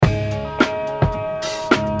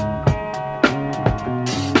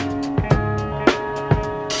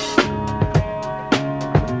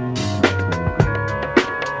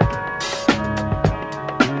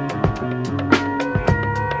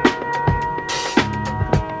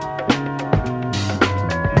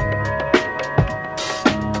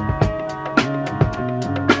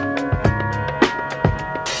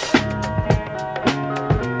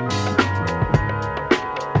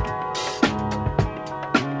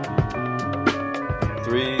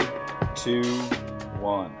3, 2,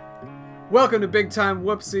 1. Welcome to Big Time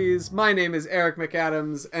Whoopsies. My name is Eric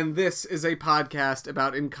McAdams, and this is a podcast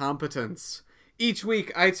about incompetence. Each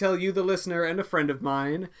week, I tell you, the listener, and a friend of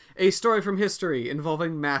mine, a story from history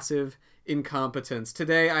involving massive incompetence.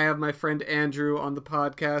 Today, I have my friend Andrew on the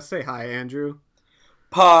podcast. Say hi, Andrew.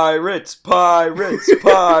 Pirates, pirates,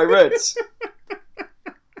 pirates.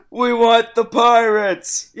 We want the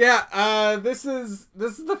pirates. Yeah, this is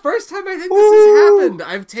the first time I think this has happened.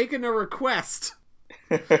 I've taken a request.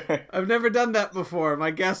 I've never done that before.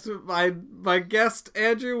 My guest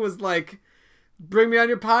Andrew was like, bring me on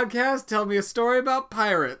your podcast, tell me a story about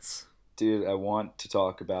pirates. Dude, I want to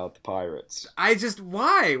talk about the pirates.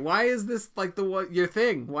 Why? Why is this like your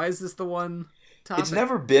thing? Why is this the one topic? It's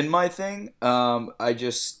never been my thing. When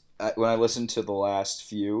I listened to the last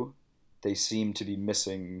few, they seem to be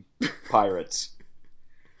missing pirates.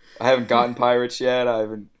 I haven't gotten pirates yet. I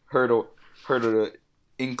haven't heard an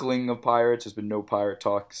inkling of pirates. There's been no pirate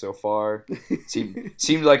talk so far.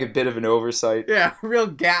 Seemed like a bit of an oversight. Yeah, real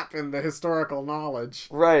gap in the historical knowledge.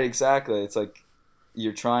 Right, exactly. It's like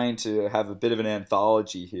you're trying to have a bit of an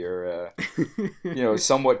anthology here.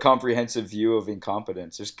 Somewhat comprehensive view of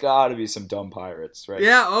incompetence. There's got to be some dumb pirates, right?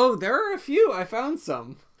 Yeah. Oh, there are a few. I found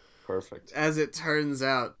some. Perfect. As it turns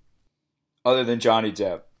out. Other than Johnny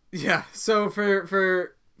Depp. Yeah. So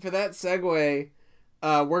for that segue,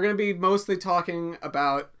 we're going to be mostly talking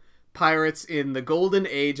about pirates in the golden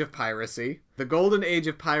age of piracy. The golden age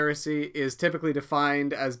of piracy is typically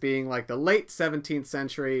defined as being like the late 17th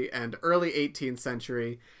century and early 18th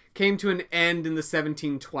century, came to an end in the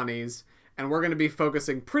 1720s, and we're going to be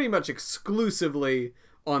focusing pretty much exclusively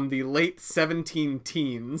on the late 17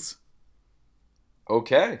 teens.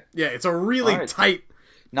 Okay. Yeah, it's a really tight...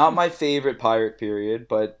 Not my favorite pirate period,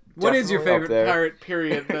 but what is your favorite pirate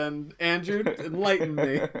period then, Andrew? Enlighten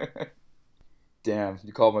me. Damn,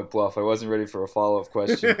 you called my bluff. I wasn't ready for a follow-up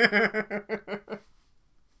question.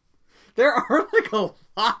 There are like a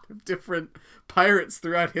lot of different pirates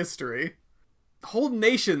throughout history. Whole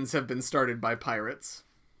nations have been started by pirates.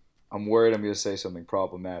 I'm worried I'm going to say something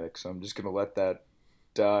problematic, so I'm just going to let that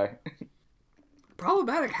die.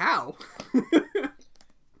 Problematic how?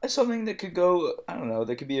 Something that could go, I don't know,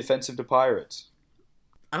 that could be offensive to pirates.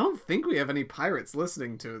 I don't think we have any pirates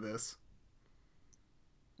listening to this.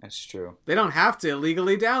 That's true. They don't have to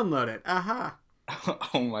illegally download it. Aha.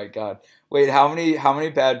 Oh my god. Wait, how many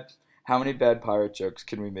bad pirate jokes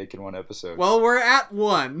can we make in one episode? Well, we're at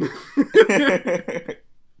one. And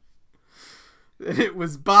it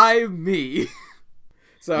was by me.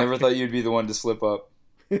 So never thought you'd be the one to slip up.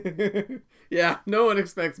 Yeah, no one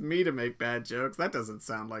expects me to make bad jokes. That doesn't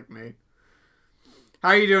sound like me. How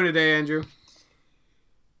are you doing today, Andrew?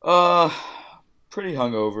 Pretty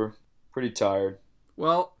hungover. Pretty tired.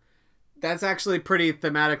 Well, that's actually pretty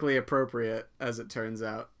thematically appropriate, as it turns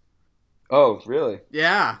out. Oh, really?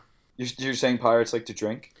 Yeah. You're saying pirates like to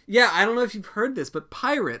drink? Yeah, I don't know if you've heard this, but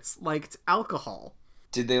pirates liked alcohol.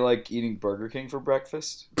 Did they like eating Burger King for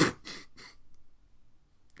breakfast?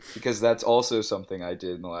 Because that's also something I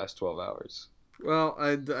did in the last 12 hours. Well,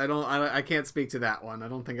 I can't speak to that one. I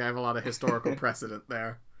don't think I have a lot of historical precedent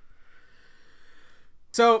there.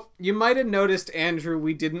 So, you might have noticed, Andrew,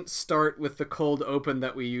 we didn't start with the cold open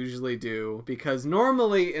that we usually do, because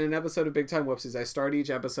normally in an episode of Big Time Whoopsies, I start each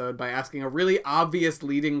episode by asking a really obvious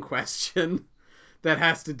leading question that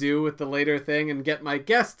has to do with the later thing and get my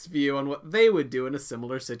guests' view on what they would do in a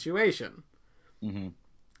similar situation. Mm-hmm.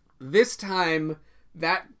 This time,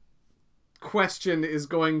 that question is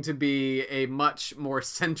going to be a much more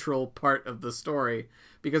central part of the story,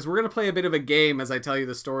 because we're going to play a bit of a game as I tell you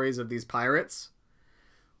the stories of these pirates.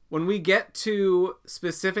 When we get to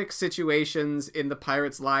specific situations in the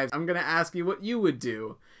pirates' lives, I'm going to ask you what you would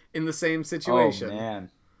do in the same situation. Oh, man.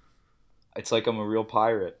 It's like I'm a real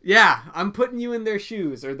pirate. Yeah, I'm putting you in their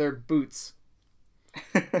shoes, or their boots,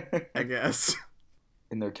 I guess.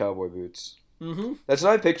 In their cowboy boots. Mm-hmm. That's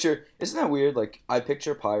what I picture. Isn't that weird? Like, I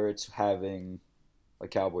picture pirates having,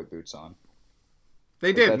 like, cowboy boots on.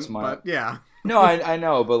 They didn't, but yeah. No, I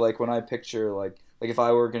know, but, like, when I picture, like if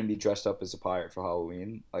I were going to be dressed up as a pirate for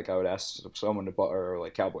Halloween, like, I would ask someone to borrow,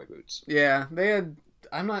 like, cowboy boots. Yeah, they had...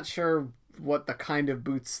 I'm not sure what the kind of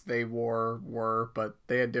boots they were, but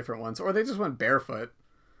they had different ones. Or they just went barefoot,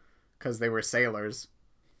 because they were sailors.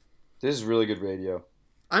 This is really good radio.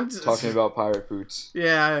 I'm just... talking about pirate boots.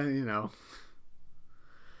 Yeah, you know.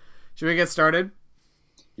 Should we get started?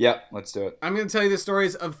 Yeah, let's do it. I'm going to tell you the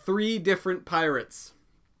stories of 3 different pirates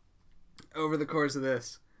over the course of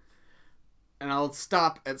this. And I'll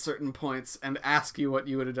stop at certain points and ask you what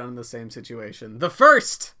you would have done in the same situation. The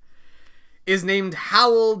first is named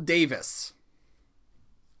Howell Davis.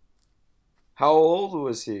 How old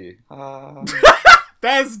was he?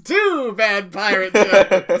 That's 2 bad pirate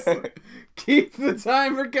jokes. Keep the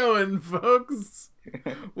timer going, folks.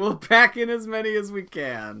 We'll pack in as many as we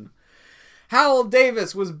can. Howell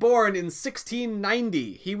Davis was born in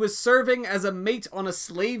 1690. He was serving as a mate on a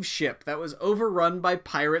slave ship that was overrun by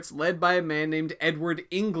pirates led by a man named Edward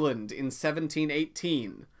England in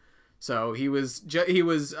 1718. So he was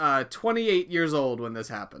 28 years old when this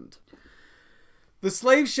happened. The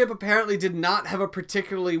slave ship apparently did not have a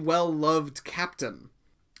particularly well-loved captain.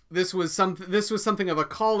 This was something of a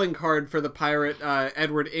calling card for the pirate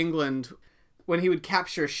Edward England. When he would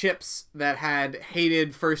capture ships that had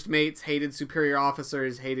hated first mates, hated superior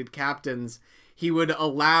officers, hated captains, he would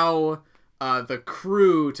allow the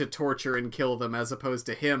crew to torture and kill them as opposed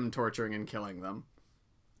to him torturing and killing them.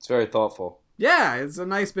 It's very thoughtful. Yeah, it's a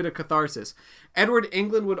nice bit of catharsis. Edward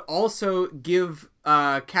England would also give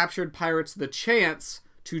captured pirates the chance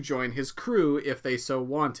to join his crew if they so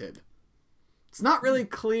wanted. It's not really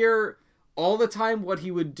clear all the time what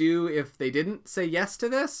he would do if they didn't say yes to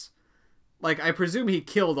this. Like, I presume he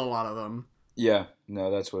killed a lot of them. Yeah, no,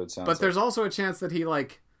 that's what it sounds like. But there's also a chance that he,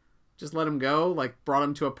 like, just let him go, like, brought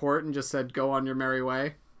him to a port and just said, go on your merry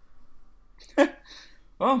way.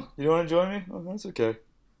 Oh, you don't want to join me? Oh, that's okay.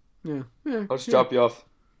 Yeah. I'll just drop you off.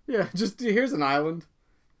 Yeah, just, here's an island.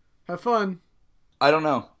 Have fun. I don't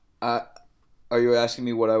know. Are you asking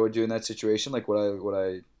me what I would do in that situation? Like, would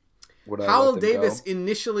I Howell let them Davis go?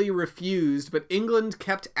 initially refused, but England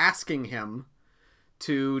kept asking him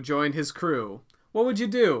to join his crew. What would you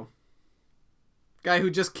do? Guy who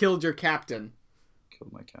just killed your captain.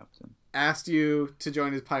 Killed my captain. Asked you to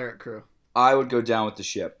join his pirate crew. I would go down with the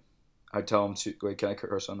ship. I'd tell him to... Wait, can I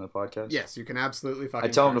curse on the podcast? Yes, you can absolutely fucking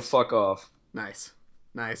I'd tell him to curse. fuck off. Nice.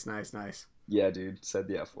 Yeah, dude. Said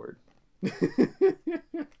the F word.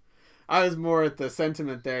 I was more at the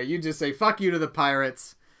sentiment there. You just say, fuck you to the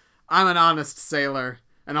pirates. I'm an honest sailor,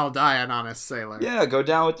 and I'll die an honest sailor. Yeah, go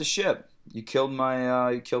down with the ship. You killed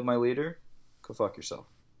my leader. Go fuck yourself.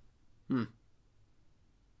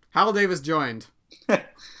 Howell Davis joined.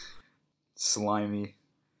 Slimy,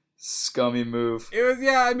 scummy move. It was,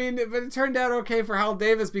 yeah, I mean, but it turned out okay for Howell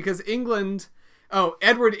Davis because England... Oh,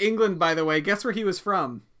 Edward England, by the way, guess where he was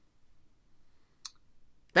from?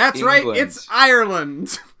 That's England. right, it's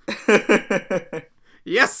Ireland.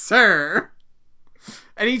 Yes, sir.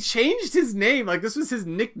 And he changed his name. Like, this was his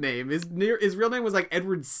nickname. His real name was, like,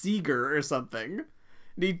 Edward Seeger or something.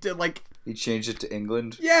 And he did, like... He changed it to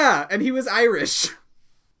England? Yeah, and he was Irish.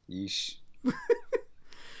 Yeesh.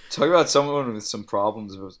 Talk about someone with some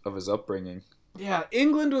problems of his upbringing. Yeah,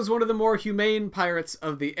 England was one of the more humane pirates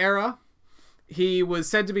of the era. He was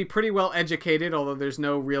said to be pretty well educated, although there's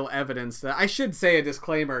no real evidence that... I should say a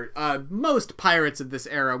disclaimer. Most pirates of this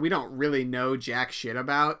era we don't really know jack shit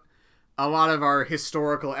about. A lot of our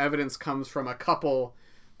historical evidence comes from a couple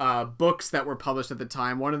books that were published at the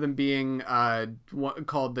time. One of them being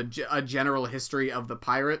called A General History of the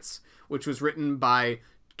Pirates, which was written by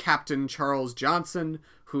Captain Charles Johnson,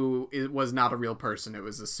 who was not a real person. It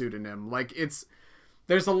was a pseudonym. Like,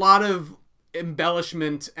 there's a lot of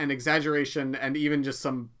embellishment and exaggeration and even just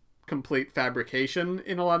some complete fabrication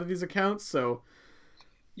in a lot of these accounts, so...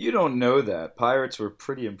 You don't know that. Pirates were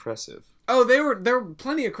pretty impressive. Oh, there were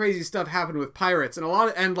plenty of crazy stuff happened with pirates,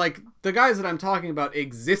 and like the guys that I'm talking about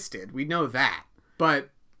existed. We know that, but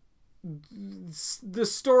the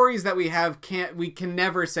stories that we have we can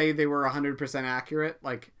never say they were 100% accurate.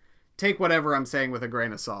 Like, take whatever I'm saying with a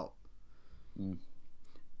grain of salt.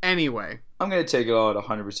 Anyway, I'm gonna take it all at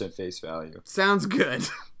 100% face value. Sounds good.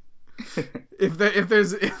 If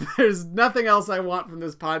there's nothing else I want from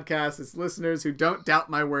this podcast, it's listeners who don't doubt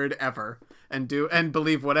my word ever and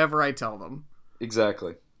believe whatever I tell them.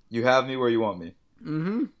 Exactly. You have me where you want me.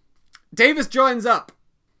 Mm-hmm. Davis joins up.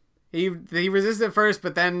 He resisted at first,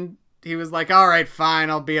 but then he was like, all right, fine,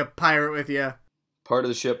 I'll be a pirate with you. Part of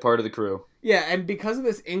the ship, part of the crew. Yeah, and because of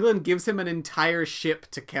this, England gives him an entire ship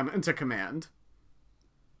to command.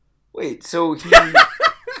 Wait, so he...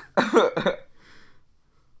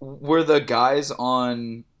 Were the guys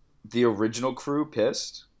on the original crew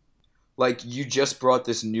pissed? Like, you just brought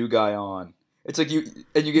this new guy on. It's like you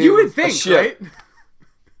gave You would him think, a ship. right?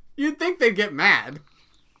 You'd think they'd get mad.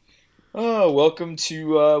 Oh, welcome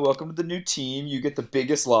to the new team. You get the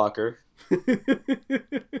biggest locker. You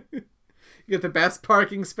get the best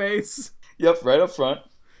parking space. Yep, right up front.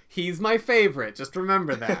 He's my favorite. Just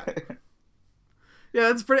remember that. Yeah,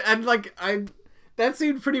 that's pretty. And like that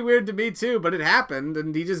seemed pretty weird to me too, but it happened,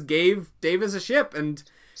 and he just gave Davis a ship, and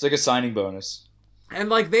it's like a signing bonus. And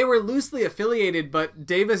like they were loosely affiliated, but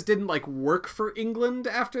Davis didn't like work for England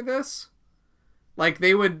after this. Like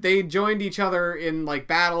they joined each other in like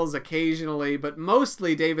battles occasionally, but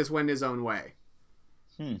mostly Davis went his own way.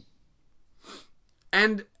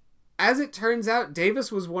 And as it turns out,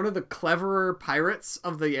 Davis was one of the cleverer pirates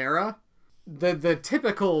of the era. The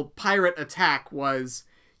typical pirate attack was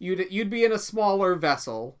you'd be in a smaller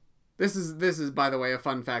vessel. This is by the way a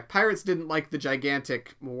fun fact. Pirates didn't like the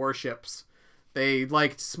gigantic warships. They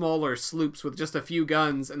liked smaller sloops with just a few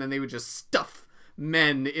guns, and then they would just stuff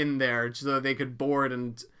men in there so that they could board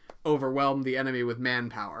and overwhelm the enemy with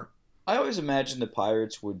manpower. I always imagined the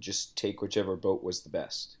pirates would just take whichever boat was the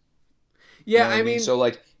best. Yeah, You know what I mean, so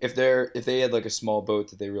like if they had like a small boat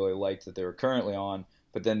that they really liked that they were currently on,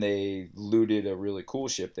 but then they looted a really cool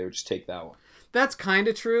ship, they would just take that one. that's kind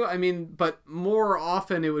of true. I mean, but more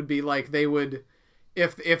often it would be like they would,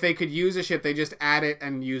 if they could use a ship, they just add it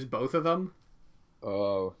and use both of them.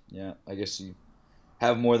 Oh, yeah. I guess you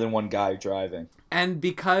have more than one guy driving. And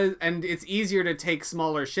it's easier to take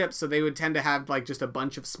smaller ships, so they would tend to have like just a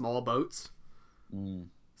bunch of small boats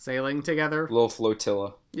sailing together. A little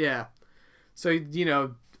flotilla. Yeah. So, you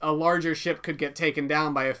know, a larger ship could get taken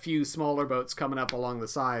down by a few smaller boats coming up along the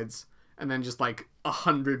sides, and then just like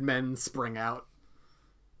 100 men spring out.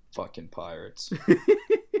 Fucking pirates.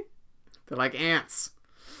 They're like ants.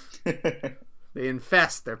 They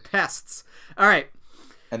infest. They're pests. All right.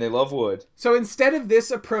 And they love wood. So instead of this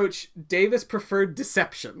approach, Davis preferred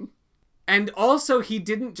deception. And also, he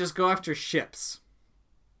didn't just go after ships.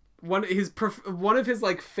 One of his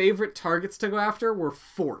like favorite targets to go after were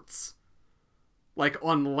forts. Like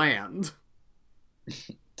on land.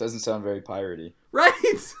 Doesn't sound very piratey. Right?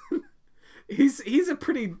 he's a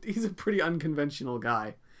pretty unconventional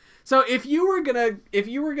guy. So if you were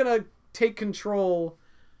gonna take control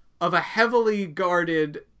of a heavily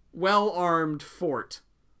guarded, well-armed fort,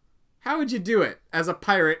 how would you do it as a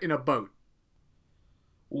pirate in a boat?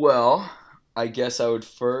 Well, I guess I would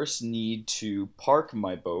first need to park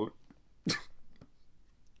my boat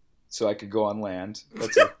so I could go on land.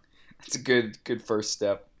 That's a good first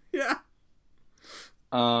step. Yeah.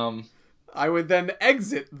 I I would then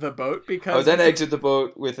exit the boat because... would then exit the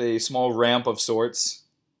boat with a small ramp of sorts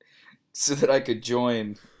so that I could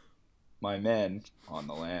join my men on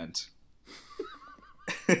the land.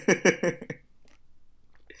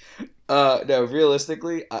 No,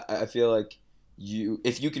 realistically, I feel like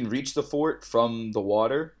if you can reach the fort from the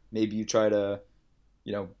water, maybe you try to,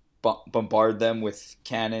 bombard them with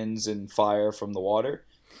cannons and fire from the water,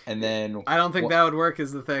 and then... I don't think that would work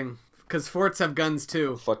is the thing, because forts have guns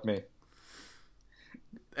too. Fuck me.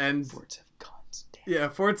 And Forts have guns. Damn. yeah,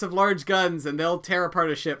 forts have large guns, and they'll tear apart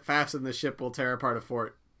a ship faster than the ship will tear apart a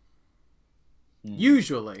fort.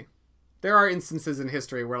 Usually. There are instances in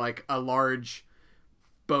history where, like, a large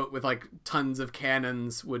boat with, like, tons of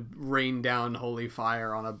cannons would rain down holy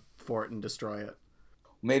fire on a fort and destroy it.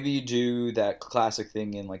 Maybe you do that classic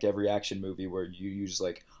thing in, like, every action movie where you use,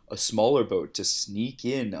 like, a smaller boat to sneak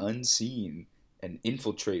in unseen and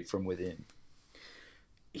infiltrate from within.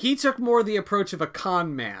 He took more the approach of a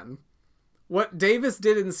con man. What Davis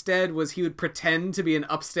did instead was he would pretend to be an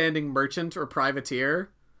upstanding merchant or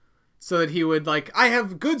privateer, so that he would, like, I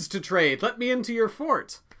have goods to trade, let me into your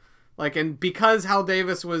fort. Like, and because Hal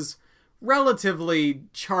Davis was relatively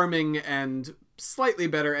charming and slightly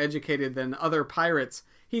better educated than other pirates,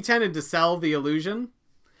 he tended to sell the illusion.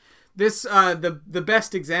 This, the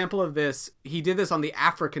best example of this, he did this on the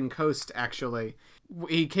African coast, actually.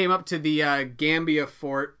 He came up to the Gambia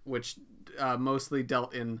fort, which mostly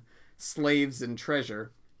dealt in slaves and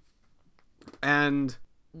treasure. And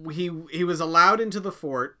he was allowed into the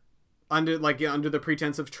fort under the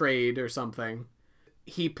pretense of trade or something.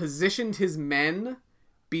 He positioned his men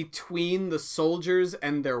between the soldiers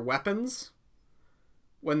and their weapons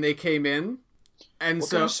when they came in. And what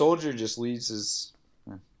kind of soldier just leads is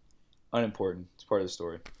unimportant. It's part of the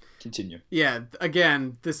story. Continue. Yeah,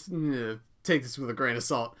 again, take this with a grain of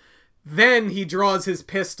salt. Then he draws his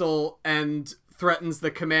pistol and threatens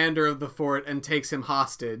the commander of the fort and takes him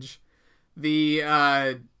hostage.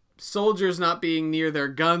 The soldiers, not being near their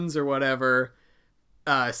guns or whatever,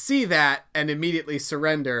 see that and immediately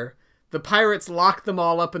surrender. The pirates lock them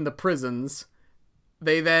all up in the prisons.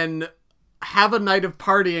 They then have a night of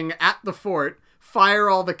partying at the fort, fire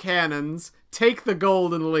all the cannons, take the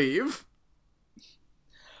gold, and leave.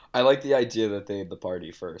 I like the idea that they had the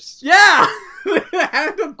party first. Yeah! They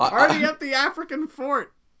had a party at the African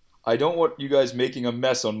fort. I don't want you guys making a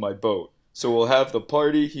mess on my boat, so we'll have the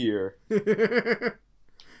party here.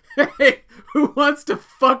 Hey, who wants to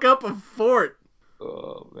fuck up a fort?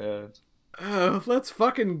 Oh, man. Let's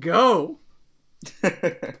fucking go.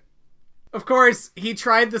 Of course, he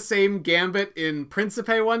tried the same gambit in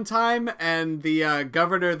Principe one time, and the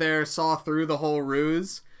governor there saw through the whole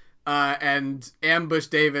ruse and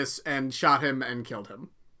ambushed Davis and shot him and killed him.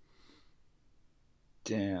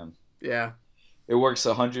 Damn. Yeah. It works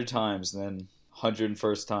 100 times, and then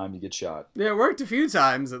 101st time you get shot. Yeah, it worked a few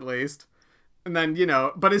times at least. And then,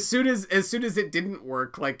 but as soon as it didn't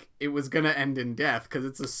work, like, it was gonna end in death, because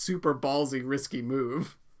it's a super ballsy, risky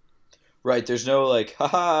move. Right, there's no like,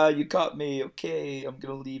 haha, you caught me, okay, I'm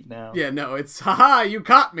gonna leave now. Yeah, no, it's, haha, you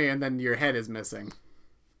caught me, and then your head is missing.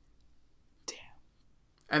 Damn.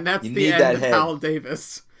 And that's the end of Hal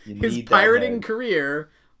Davis. His pirating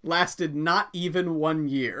career lasted not even 1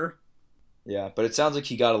 year. Yeah, but it sounds like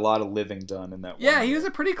he got a lot of living done in that one. Yeah, he was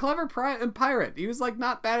a pretty clever pirate. He was, like,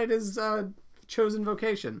 not bad at his chosen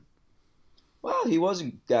vocation. Well, he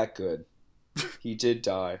wasn't that good. He did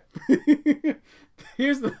die.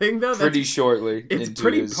 Here's the thing, though. Pretty shortly. It's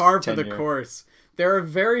pretty par for the course. There are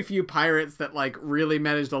very few pirates that, like, really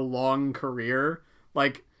managed a long career.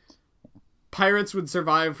 Like, pirates would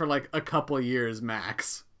survive for, like, a couple years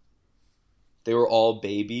max. They were all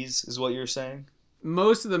babies, is what you're saying?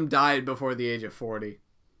 Most of them died before the age of 40.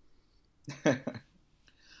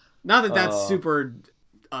 Not that that's super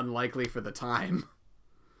unlikely for the time.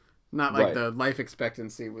 Not like the life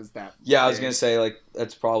expectancy was that Yeah, big. I was going to say, like,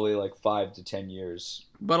 that's probably, like, 5 to 10 years.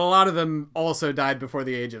 But a lot of them also died before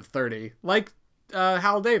the age of 30. Like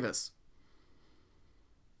Hal Davis.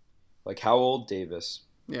 Like, how old Davis?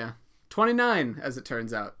 Yeah. 29, as it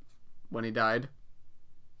turns out, when he died.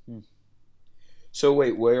 So,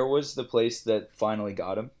 wait, where was the place that finally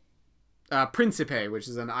got him? Principe, which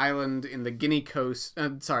is an island in the Guinea coast...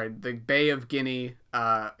 the Bay of Guinea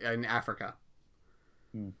in Africa.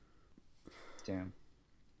 Damn.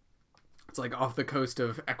 It's like off the coast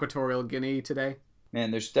of Equatorial Guinea today.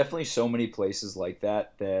 Man, there's definitely so many places like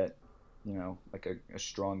that, like a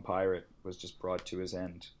strong pirate was just brought to his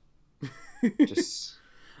end. Just...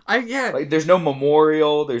 Like, there's no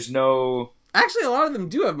memorial, there's no... Actually, a lot of them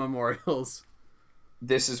do have memorials.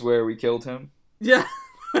 This is where we killed him? Yeah.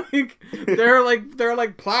 there are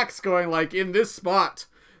like plaques going like, in this spot,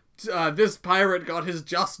 this pirate got his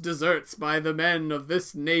just deserts by the men of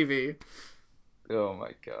this navy. Oh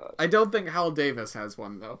my god. I don't think Hal Davis has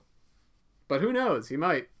one, though. But who knows? He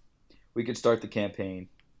might. We could start the campaign.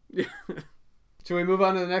 Should we move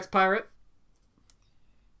on to the next pirate?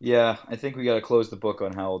 Yeah, I think we gotta close the book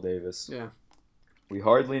on Hal Davis. Yeah. We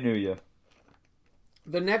hardly knew you.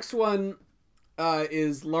 The next one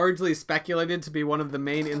is largely speculated to be one of the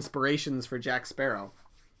main inspirations for Jack Sparrow.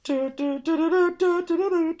 I don't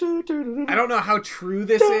know how true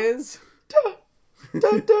this is.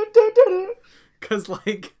 Because,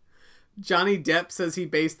 like, Johnny Depp says he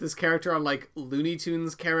based this character on, like, Looney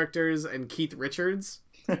Tunes characters and Keith Richards.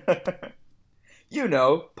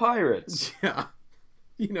 Pirates. Yeah.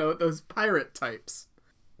 Those pirate types.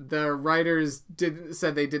 The writers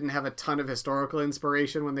said they didn't have a ton of historical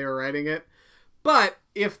inspiration when they were writing it. But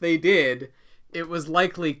if they did, it was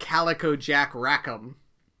likely Calico Jack Rackham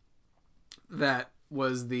that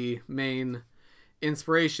was the main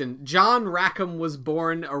inspiration. John Rackham was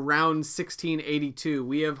born around 1682.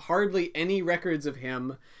 We have hardly any records of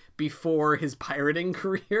him before his pirating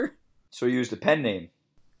career. So he used a pen name.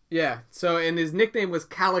 Yeah. So, and his nickname was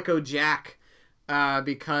Calico Jack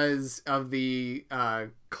because of the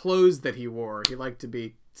clothes that he wore. He liked to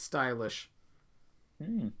be stylish.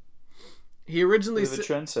 He originally... Bit of a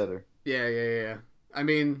trendsetter. Yeah. I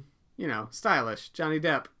mean, stylish. Johnny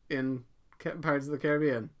Depp in Pirates of the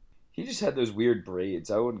Caribbean. He just had those weird braids.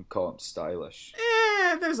 I wouldn't call him stylish.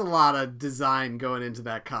 There's a lot of design going into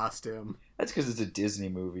that costume. That's because it's a Disney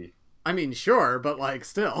movie. I mean, sure, but, like,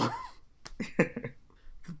 still. The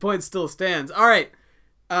point still stands. All right.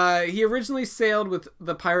 He originally sailed with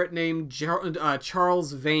the pirate named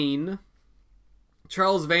Charles Vane.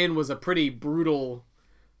 Charles Vane was a pretty brutal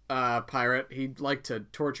pirate. He liked to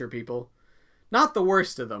torture people. Not the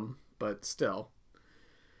worst of them, but still.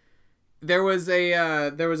 There was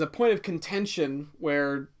a point of contention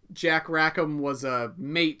where Jack Rackham was a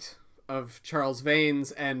mate of Charles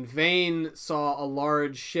Vane's, and Vane saw a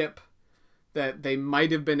large ship that they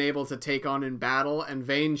might have been able to take on in battle, and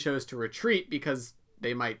Vane chose to retreat because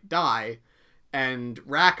they might die, and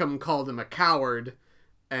Rackham called him a coward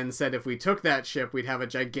and said if we took that ship, we'd have a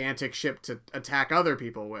gigantic ship to attack other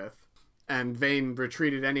people with. And Vane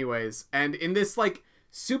retreated anyways. And in this, like,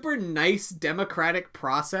 super nice democratic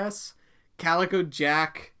process, Calico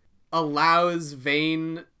Jack allows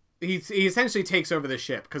Vane... He essentially takes over the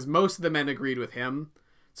ship, because most of the men agreed with him.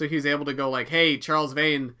 So he was able to go like, hey, Charles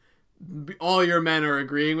Vane, all your men are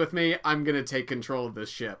agreeing with me. I'm going to take control of this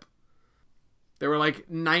ship. There were like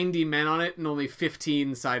 90 men on it, and only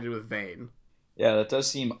 15 sided with Vane. Yeah, that does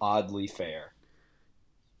seem oddly fair.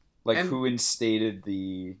 Like, And- who instated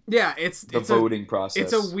the It's voting process?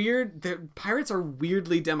 It's a weird. The pirates are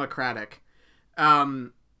weirdly democratic. They I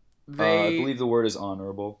believe the word is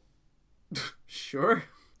honorable. sure.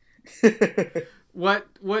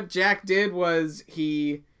 What Jack did was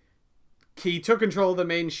he took control of the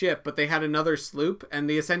main ship, but they had another sloop, and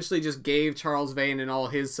they essentially just gave Charles Vane and all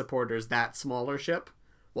his supporters that smaller ship,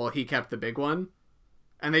 while he kept the big one,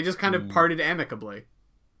 and they just kind of parted amicably.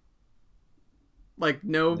 Like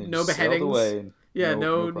no beheadings. Away. Yeah,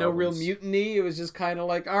 no real problems. mutiny. It was just kind of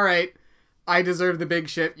like, all right, I deserve the big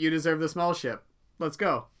ship, you deserve the small ship. Let's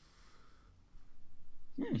go.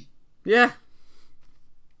 Yeah.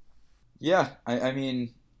 Yeah, I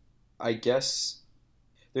mean, I guess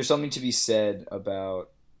there's something to be said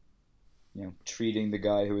about, treating the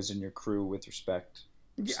guy who was in your crew with respect.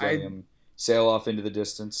 Just letting him sail off into the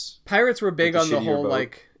distance. Pirates were big With on the the whole,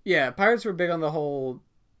 shittier boat. pirates were big on the whole,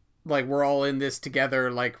 we're all in this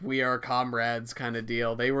together, we are comrades kind of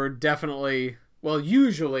deal. They were definitely,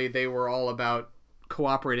 usually they were all about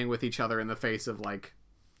cooperating with each other in the face of,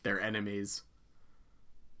 their enemies.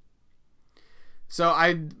 So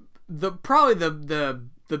probably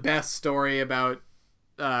the best story about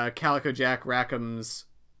Calico Jack Rackham's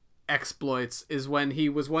exploits is when he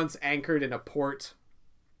was once anchored in a port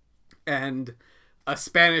and a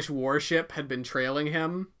Spanish warship had been trailing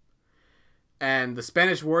him, and the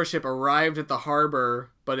Spanish warship arrived at the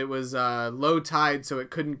harbor, but it was low tide, so it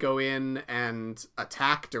couldn't go in and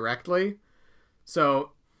attack directly.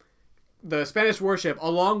 So the Spanish warship,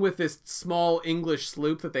 along with this small English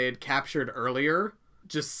sloop that they had captured earlier,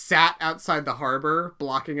 just sat outside the harbor,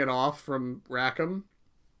 blocking it off from Rackham.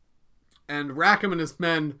 And Rackham and his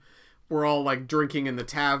men were all drinking in the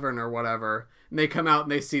tavern or whatever. And they come out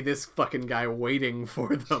and they see this fucking guy waiting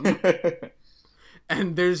for them.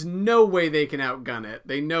 And there's no way they can outgun it.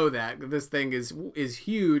 They know that. This thing is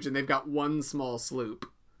huge, and they've got one small sloop.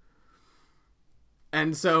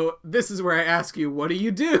 And so this is where I ask you, what do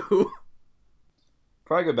you do?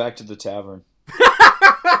 Probably go back to the tavern.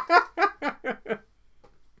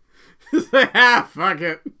 Fuck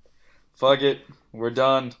it. Fuck it. We're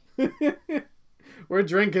done. We're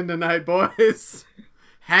drinking tonight, boys.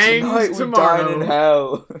 Hangs Tonight tomorrow. we dine in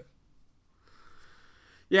hell.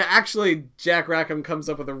 Yeah, actually, Jack Rackham comes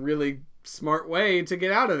up with a really smart way to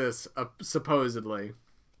get out of this, supposedly.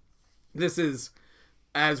 This is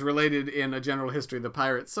as related in a general history of the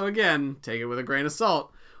pirates, so again, take it with a grain of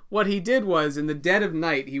salt. What he did was, in the dead of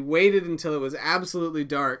night, he waited until it was absolutely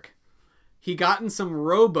dark. He got in some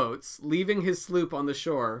rowboats, leaving his sloop on the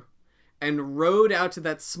shore, and rowed out to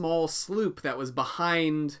that small sloop that was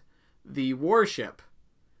behind the warship,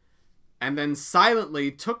 and then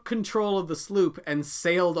silently took control of the sloop and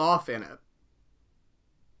sailed off in it.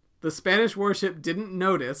 The Spanish warship didn't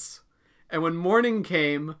notice, and when morning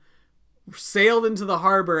came, sailed into the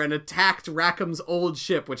harbor and attacked Rackham's old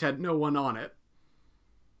ship, which had no one on it.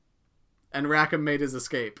 And Rackham made his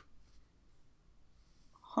escape.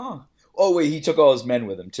 Huh. Oh, wait, he took all his men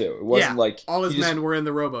with him, too. It wasn't all his men were in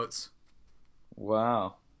the rowboats.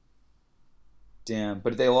 Wow. Damn.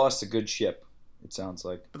 But they lost a good ship, it sounds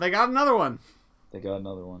like. But they got another one. They got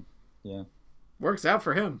another one. Yeah. Works out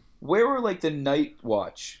for him. Where were, the night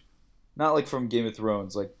watch? Not, from Game of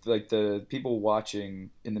Thrones. Like the people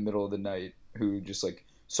watching in the middle of the night who just,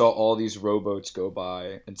 saw all these rowboats go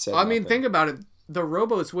by and said nothing. Think about it. The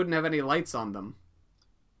rowboats wouldn't have any lights on them.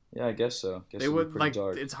 Yeah, I guess so. They would,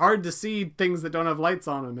 dark. It's hard to see things that don't have lights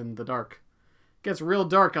on them in the dark. It gets real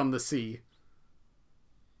dark on the sea.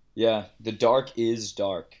 Yeah, the dark is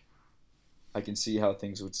dark. I can see how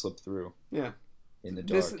things would slip through. Yeah. In the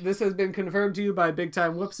dark. This has been confirmed to you by Big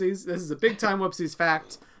Time Whoopsies. This is a Big Time Whoopsies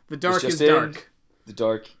fact. The dark is dark. The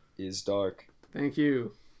dark is dark. Thank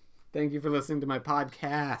you. Thank you for listening to my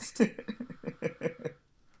podcast.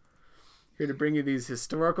 Here to bring you these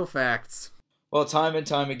historical facts. Well, time and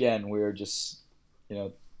time again, we're just,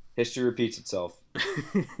 history repeats itself.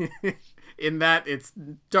 In that it's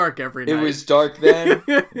dark every night. It was dark then.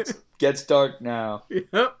 It gets dark now.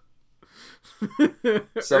 Yep.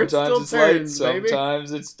 Sometimes it's light,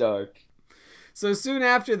 sometimes it's dark. So soon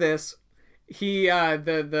after this, he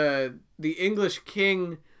the English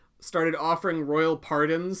king started offering royal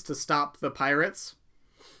pardons to stop the pirates.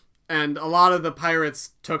 And a lot of the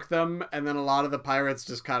pirates took them, and then a lot of the pirates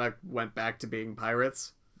just kind of went back to being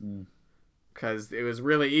pirates. Because it was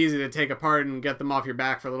really easy to take a pardon, get them off your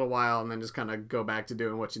back for a little while, and then just kind of go back to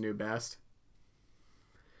doing what you knew best.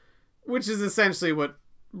 Which is essentially what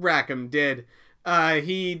Rackham did.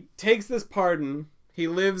 He takes this pardon He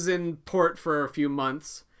lives in port for a few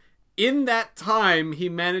months. In that time, he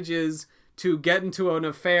manages to get into an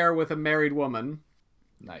affair with a married woman.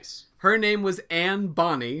 Nice. Her name was Anne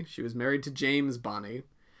Bonny. She was married to James Bonny.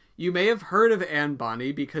 You may have heard of Anne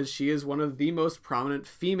Bonny because she is one of the most prominent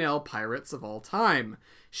female pirates of all time.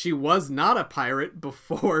 She was not a pirate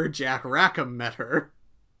before Jack Rackham met her.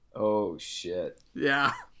 Oh, shit.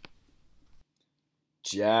 Yeah.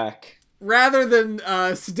 Jack. Rather than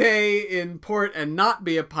stay in port and not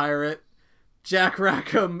be a pirate, Jack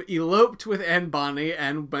Rackham eloped with Anne Bonny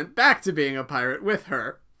and went back to being a pirate with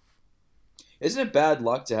her. Isn't it bad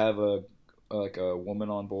luck to have a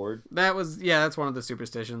woman on board? That's one of the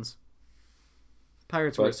superstitions.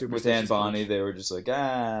 Pirates were superstitious. With Anne Bonny, they were just like,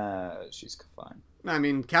 she's fine. I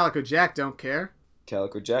mean, Calico Jack don't care.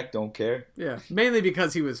 Calico Jack don't care. Yeah, mainly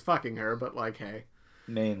because he was fucking her, but like, hey.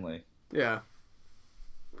 Mainly. Yeah.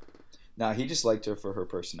 Nah, he just liked her for her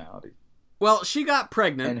personality. Well, she got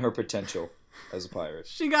pregnant. And her potential as a pirate.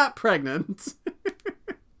 She got pregnant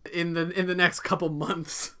in the next couple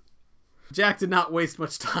months. Jack did not waste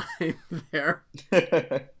much time there.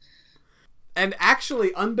 And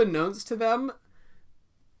actually, unbeknownst to them,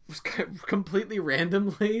 completely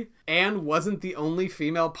randomly, Anne wasn't the only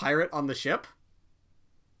female pirate on the ship.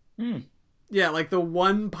 Yeah, like the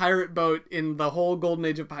one pirate boat in the whole Golden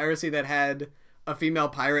Age of piracy that had a female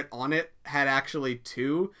pirate on it had actually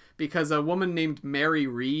two, because a woman named Mary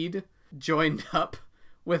Read joined up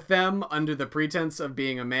with them under the pretense of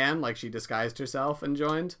being a man, like she disguised herself and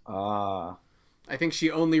joined. I think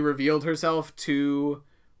she only revealed herself to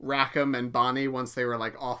Rackham and Bonny once they were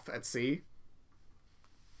like off at sea.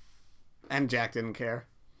 And Jack didn't care.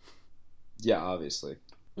 Yeah, obviously.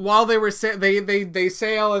 While they were they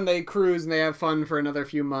sail and they cruise and they have fun for another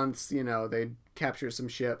few months, they capture some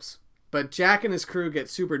ships. But Jack and his crew get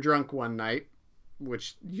super drunk one night,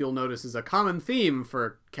 which you'll notice is a common theme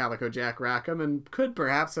for Calico Jack Rackham and could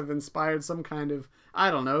perhaps have inspired some kind of,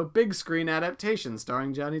 I don't know, big screen adaptation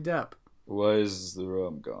starring Johnny Depp. Was the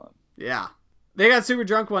rum gone? Yeah. They got super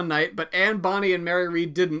drunk one night, but Anne Bonny and Mary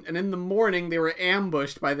Read didn't, and in the morning they were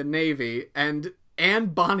ambushed by the Navy, and Anne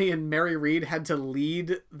Bonny and Mary Read had to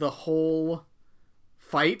lead the whole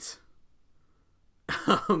fight.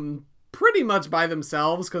 Pretty much by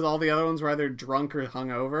themselves, because all the other ones were either drunk or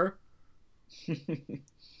hungover.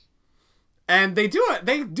 And they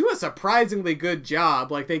do a surprisingly good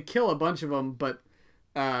job. Like, they kill a bunch of them, but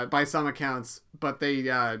by some accounts, but they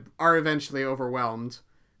are eventually overwhelmed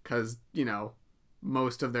because,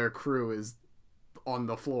 most of their crew is on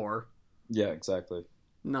the floor. Yeah, exactly.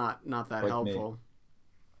 Not that like helpful. Me.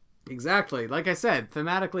 Exactly. Like I said,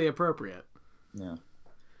 thematically appropriate. Yeah.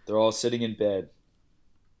 They're all sitting in bed.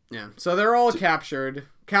 Yeah. So they're all captured.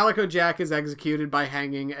 Calico Jack is executed by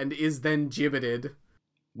hanging and is then gibbeted.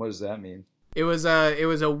 What does that mean? It was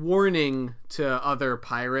a warning to other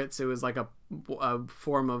pirates. It was like a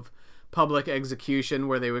form of public execution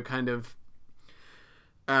where they would kind of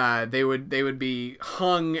they would be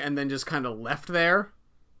hung and then just kind of left there.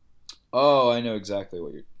 Oh, I know exactly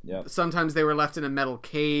what you're... Yeah. Sometimes they were left in a metal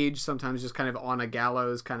cage, sometimes just kind of on a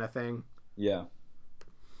gallows kind of thing. Yeah.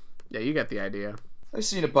 Yeah, you get the idea. I've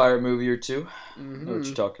seen a pirate movie or two. Mm-hmm. I know what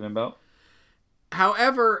you're talking about.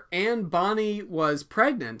 However, Anne Bonny was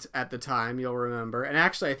pregnant at the time, you'll remember. And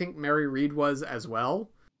actually, I think Mary Read was as well.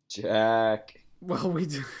 Jack. Well,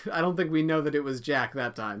 I don't think we know that it was Jack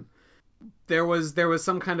that time. There was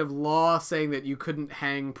some kind of law saying that you couldn't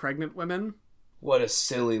hang pregnant women. What a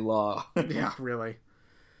silly law. Yeah, really.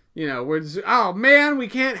 We're just, oh man, we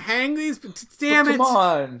can't hang these. Damn it! Come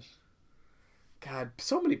on. God,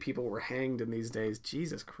 so many people were hanged in these days.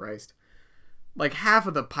 Jesus Christ. Like half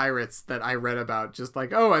of the pirates that I read about, just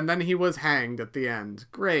like, oh, and then he was hanged at the end.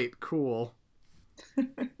 Great, cool.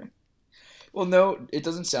 Well, no, it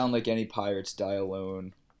doesn't sound like any pirates die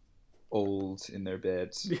alone, old in their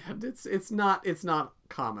beds. Yeah, it's not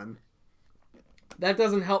common. That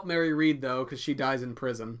doesn't help Mary Read though, because she dies in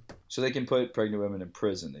prison. So they can put pregnant women in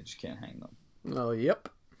prison. They just can't hang them. Well, yep.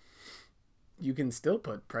 You can still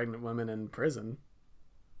put pregnant women in prison.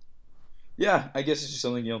 Yeah, I guess it's just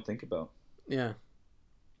something you don't think about. Yeah.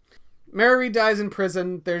 Mary Read dies in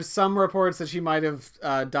prison. There's some reports that she might have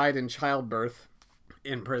died in childbirth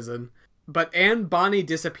in prison. But Anne Bonny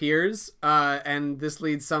disappears, and this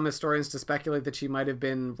leads some historians to speculate that she might have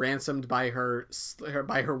been ransomed by her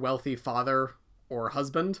wealthy father or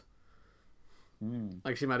husband.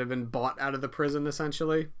 Like she might have been bought out of the prison,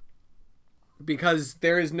 essentially. Because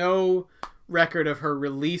there is no record of her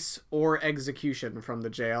release or execution from the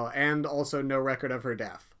jail, and also no record of her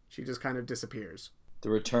death. She just kind of disappears. The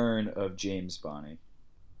return of James Bonny.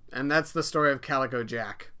 And that's the story of Calico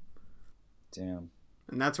Jack. Damn.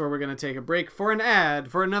 And that's where we're going to take a break for an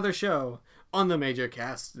ad for another show on the Major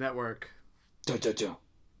Cast Network.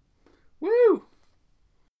 Woo!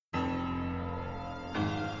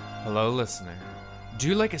 Hello, listener. Do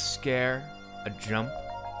you like a scare, a jump,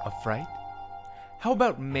 a fright? How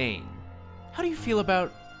about Maine? How do you feel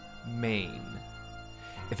about Maine?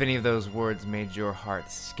 If any of those words made your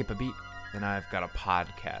heart skip a beat, then I've got a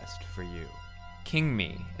podcast for you. King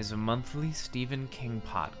Me is a monthly Stephen King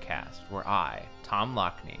podcast where I, Tom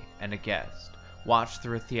Lockney, and a guest watch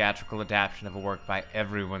through a theatrical adaptation of a work by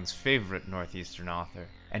everyone's favorite Northeastern author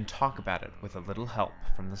and talk about it with a little help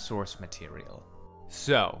from the source material.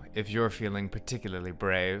 So, if you're feeling particularly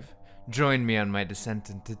brave, join me on my descent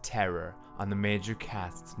into terror on the Major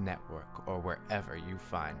Casts Network or wherever you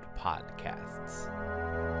find podcasts.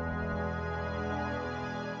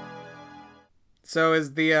 So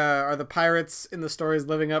are the pirates in the stories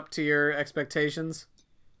living up to your expectations?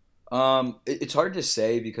 It's hard to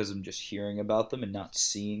say because I'm just hearing about them and not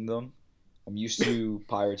seeing them. I'm used to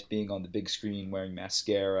pirates being on the big screen wearing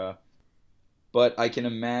mascara, but I can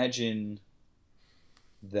imagine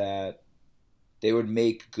that they would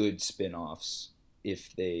make good spin-offs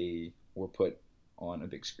if they were put on a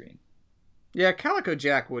big screen. Yeah, Calico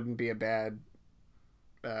Jack wouldn't be a bad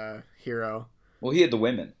hero. Well, he had the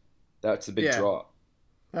women. That's the big draw.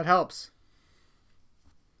 That helps.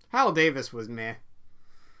 Hal Davis was meh.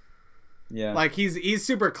 Yeah. Like he's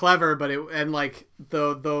super clever, but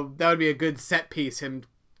that would be a good set piece, him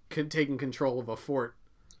taking control of a fort.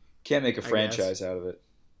 Can't make a franchise out of it.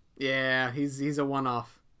 Yeah, he's a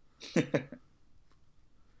one-off. The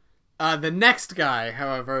next guy,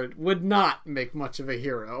 however, would not make much of a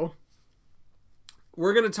hero.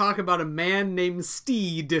 We're going to talk about a man named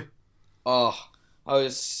Steed. Oh, I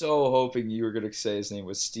was so hoping you were going to say his name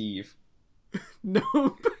was Steve.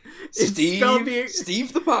 Nope. Steve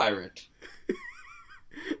the pirate.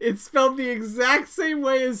 It's spelled the exact same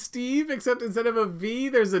way as Steve, except instead of a V,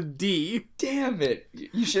 there's a D. Damn it.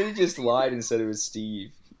 You should have just lied and said it was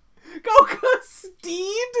Steve. Go,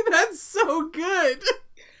 Steed? That's so good.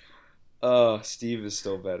 Steve is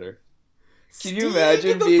still better. Can you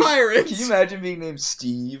imagine being named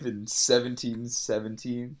Steve in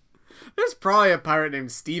 1717? There's probably a pirate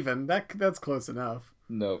named Steven. That's close enough.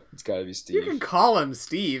 No, it's gotta be Steve. You can call him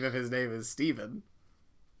Steve if his name is Steven.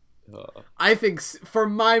 I think, for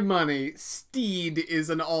my money, Steed is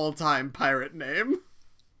an all-time pirate name.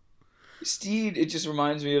 Steed, it just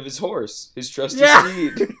reminds me of his horse. His trusty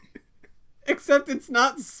steed. Except it's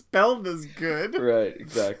not spelled as good. Right,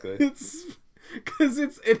 exactly. Because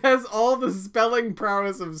it has all the spelling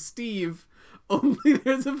prowess of Steve, only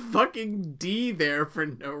there's a fucking D there for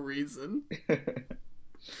no reason.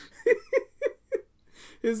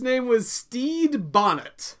 His name was Steed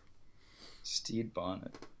Bonnet. Steed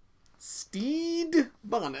Bonnet. Steed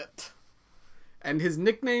Bonnet. And his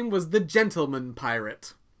nickname was the Gentleman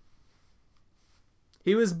Pirate.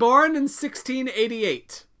 He was born in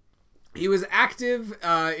 1688. He was active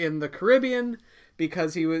in the Caribbean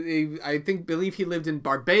because he believe he lived in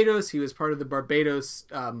Barbados. He was part of the Barbados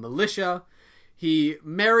militia. He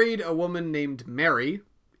married a woman named Mary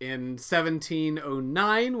in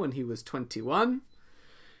 1709 when he was 21.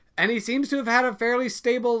 And he seems to have had a fairly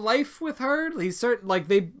stable life with her.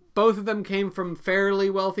 Both of them came from fairly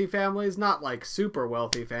wealthy families, not like super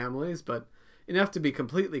wealthy families, but enough to be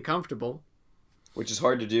completely comfortable. Which is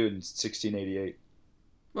hard to do in 1688.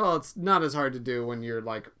 Well, it's not as hard to do when you're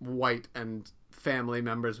like white and family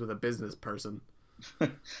members with a business person.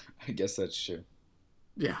 I guess that's true.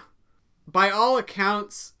 Yeah. By all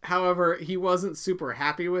accounts, however, he wasn't super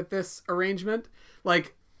happy with this arrangement.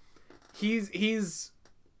 Like, he's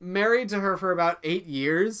married to her for about 8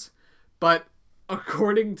 years, but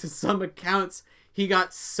according to some accounts, he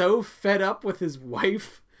got so fed up with his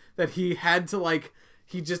wife that he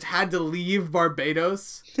just had to leave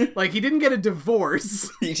Barbados. Like, he didn't get a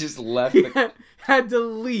divorce. He just left. He had to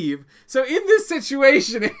leave. So in this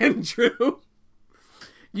situation, Andrew,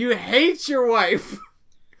 you hate your wife.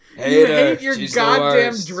 You hate your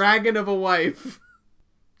goddamn dragon of a wife.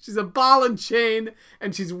 She's a ball and chain,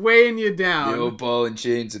 and she's weighing you down. The old ball and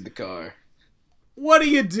chain's in the car. What do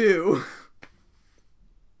you do?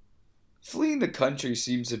 Fleeing the country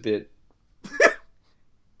seems a bit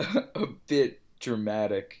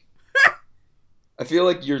dramatic. I feel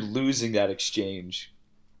like you're losing that exchange.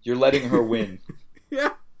 You're letting her win.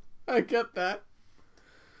 Yeah, I get that.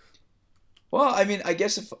 Well, I mean, I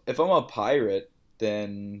guess if I'm a pirate,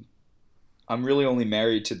 then I'm really only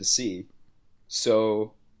married to the sea.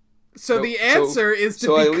 So the answer is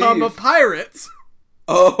to become a pirate.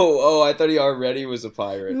 Oh, I thought he already was a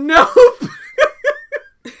pirate. Nope.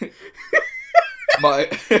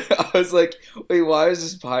 I was like, wait, why is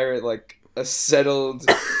this pirate like a settled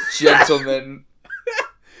gentleman?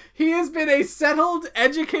 He has been a settled,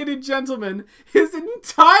 educated gentleman his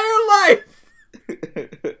entire life.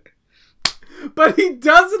 But he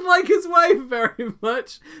doesn't like his wife very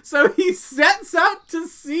much, so he sets out to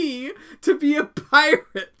sea to be a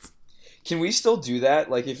pirate. Can we still do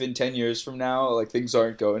that? Like, if in 10 years from now, like, things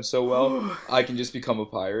aren't going so well, I can just become a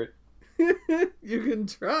pirate? You can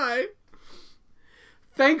try.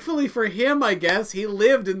 Thankfully for him, I guess, he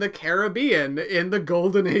lived in the Caribbean in the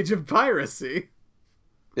golden age of piracy.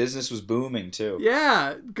 Business was booming, too.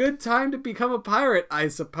 Yeah, good time to become a pirate, I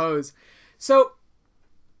suppose. So,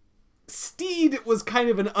 Steed was kind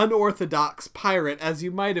of an unorthodox pirate, as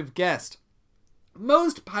you might have guessed.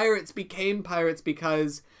 Most pirates became pirates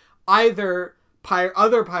because either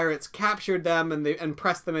other pirates captured them and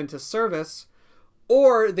pressed them into service,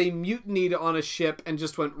 or they mutinied on a ship and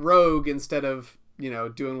just went rogue instead of,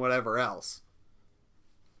 doing whatever else.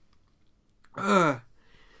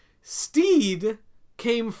 Steed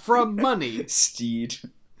came from money. Steed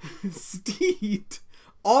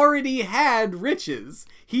already had riches.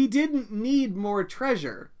 He didn't need more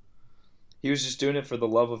treasure. He was just doing it for the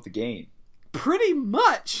love of the game. Pretty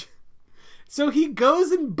much. So he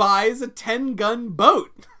goes and buys a 10-gun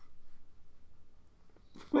boat.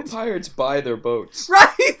 When pirates buy their boats.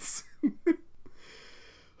 Right!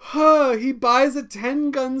 He buys a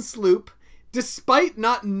 10-gun sloop, despite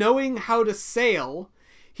not knowing how to sail.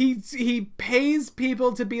 He pays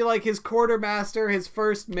people to be like his quartermaster, his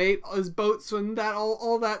first mate, his boatswain,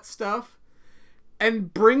 all that stuff,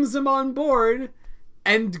 and brings them on board,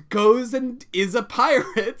 and goes and is a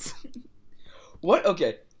pirate. What?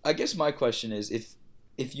 Okay, I guess my question is,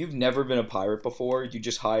 if you've never been a pirate before, you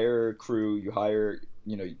just hire a crew, you hire,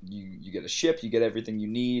 you get a ship, you get everything you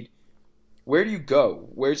need. Where do you go?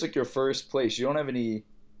 Where's like your first place? You don't have any...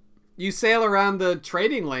 You sail around the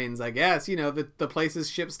trading lanes, I guess. The places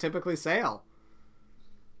ships typically sail.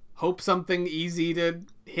 Hope something easy to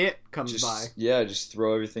hit comes by. Yeah, just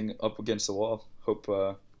throw everything up against the wall. Hope...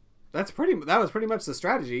 That was pretty much the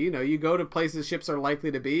strategy. You go to places ships are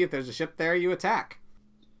likely to be. If there's a ship there, you attack.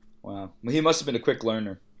 Wow. Well, he must have been a quick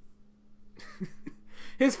learner.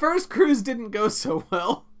 His first cruise didn't go so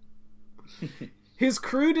well. His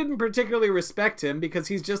crew didn't particularly respect him because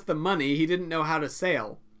he's just the money. He didn't know how to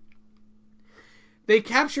sail. They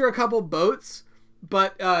capture a couple boats,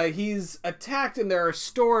 but he's attacked and there are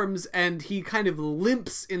storms, and he kind of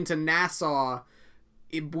limps into Nassau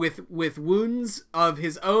with wounds of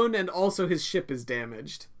his own, and also his ship is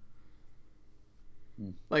damaged.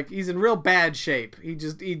 Like, he's in real bad shape.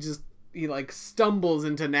 He like stumbles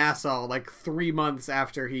into Nassau like 3 months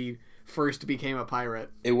after he first became a pirate.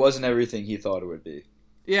 It wasn't everything he thought it would be.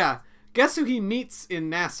 Yeah. Guess who he meets in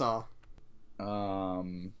Nassau?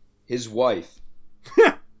 His wife.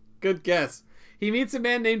 Good guess. He meets a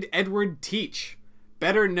man named Edward Teach,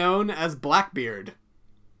 better known as Blackbeard.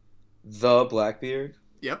 The Blackbeard?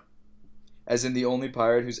 Yep. As in the only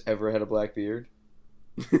pirate who's ever had a black beard?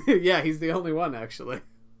 Yeah, he's the only one, actually.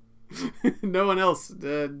 No one else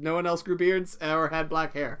grew beards or had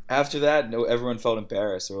black hair. After that, everyone felt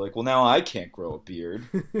embarrassed. They were like, well, now I can't grow a beard.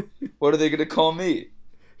 What are they going to call me?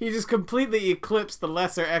 He just completely eclipsed the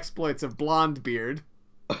lesser exploits of Blondebeard.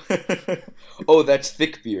 Oh, that's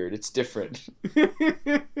Thickbeard. It's different.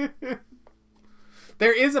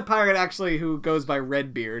 There is a pirate, actually, who goes by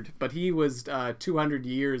Redbeard, but he was 200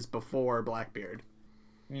 years before Blackbeard.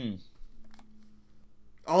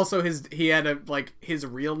 Also, his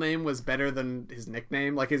real name was better than his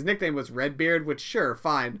nickname. Like, his nickname was Redbeard, which, sure,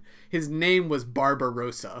 fine. His name was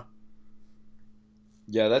Barbarossa.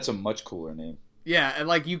 Yeah, that's a much cooler name. Yeah, and,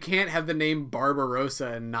 like, you can't have the name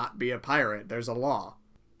Barbarossa and not be a pirate. There's a law.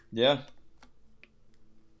 Yeah.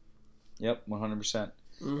 Yep, 100%.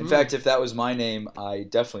 Mm-hmm. In fact, if that was my name, I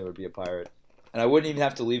definitely would be a pirate. And I wouldn't even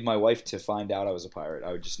have to leave my wife to find out I was a pirate.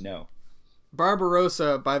 I would just know.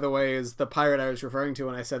 Barbarossa, by the way, is the pirate I was referring to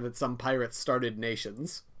when I said that some pirates started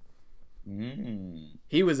nations.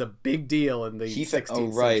 He was a big deal in the 16th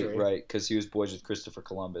century. Right, because he was boys with Christopher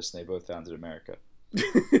Columbus, and they both founded America.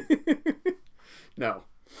 No.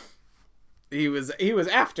 He was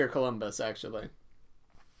after Columbus, actually.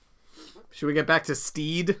 Should we get back to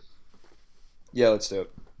Steed? Yeah, let's do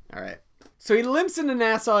it. All right. So he limps into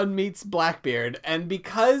Nassau and meets Blackbeard, and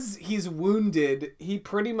because he's wounded, he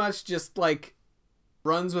pretty much just, like,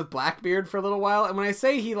 runs with Blackbeard for a little while. And when I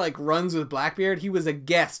say he, like, runs with Blackbeard, he was a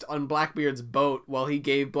guest on Blackbeard's boat while he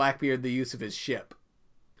gave Blackbeard the use of his ship.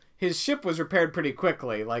 His ship was repaired pretty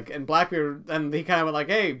quickly, like, and Blackbeard, and he kind of went like,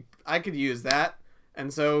 hey, I could use that.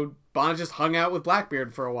 And so Bonnet just hung out with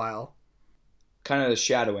Blackbeard for a while. kind of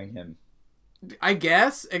shadowing him. I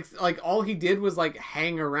guess. Like, all he did was, like,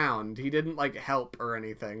 hang around. He didn't, like, help or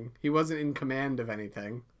anything. He wasn't in command of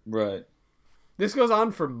anything. Right. This goes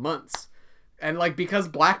on for months. And, like, because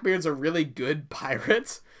Blackbeard's a really good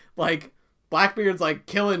pirate, like, Blackbeard's, like,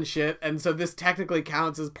 killing shit, and so this technically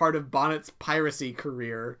counts as part of Bonnet's piracy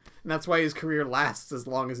career. And that's why his career lasts as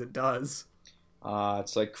long as it does.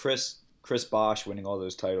 It's like Chris Bosh winning all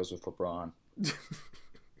those titles with LeBron.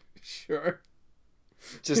 Sure.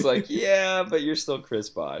 Just like, yeah, but you're still Chris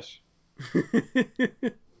Bosh.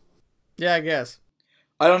 Yeah, I guess.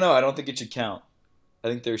 I don't know. I don't think it should count. I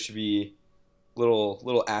think there should be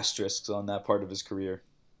little asterisks on that part of his career.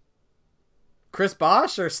 Chris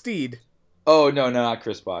Bosh or Steed? Oh, no, not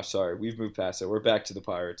Chris Bosh. Sorry. We've moved past it. We're back to the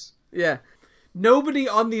Pirates. Yeah. Nobody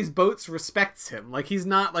on these boats respects him. Like, he's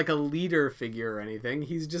not, like, a leader figure or anything.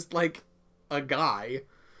 He's just, like, a guy.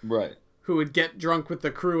 Right. Who would get drunk with the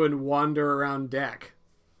crew and wander around deck.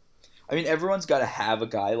 I mean, everyone's got to have a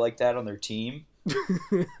guy like that on their team.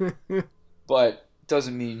 But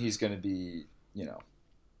doesn't mean he's going to be,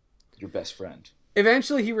 your best friend.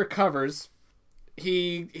 Eventually he recovers.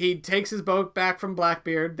 He takes his boat back from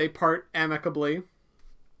Blackbeard. They part amicably.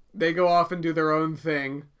 They go off and do their own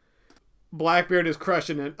thing. Blackbeard is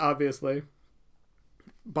crushing it, obviously.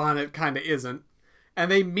 Bonnet kind of isn't.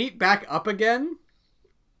 And they meet back up again.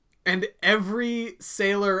 And every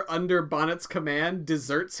sailor under Bonnet's command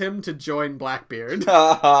deserts him to join Blackbeard.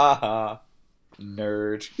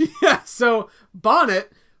 Nerd. Yeah, so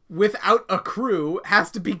Bonnet, without a crew,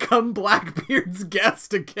 has to become Blackbeard's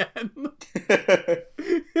guest again.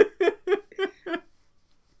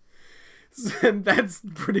 And that's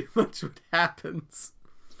pretty much what happens.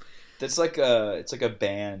 It's like a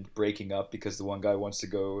band breaking up because the one guy wants to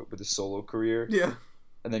go with a solo career. Yeah.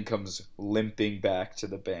 And then comes limping back to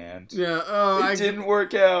the band. Yeah, it didn't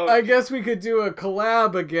work out. I guess we could do a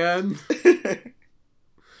collab again.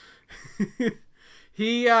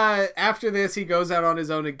 He after this he goes out on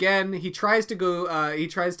his own again. He tries to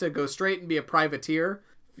go straight and be a privateer,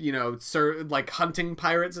 like hunting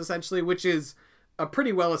pirates essentially, which is a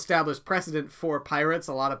pretty well established precedent for pirates.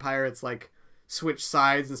 A lot of pirates like switched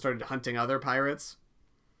sides and started hunting other pirates.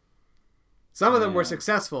 Some of them were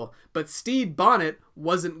successful, but Steed Bonnet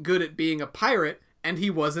wasn't good at being a pirate, and he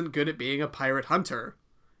wasn't good at being a pirate hunter.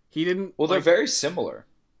 He didn't... Well, they're very similar.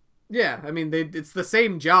 Yeah, I mean, it's the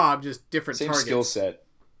same job, just different targets. Same skill set.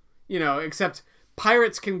 Except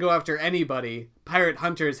pirates can go after anybody. Pirate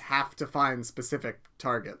hunters have to find specific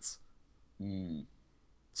targets. Mm.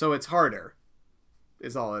 So it's harder,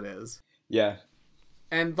 is all it is. Yeah.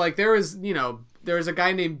 And, like, there was a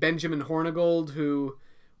guy named Benjamin Hornigold who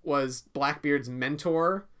was Blackbeard's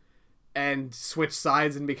mentor and switched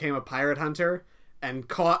sides and became a pirate hunter and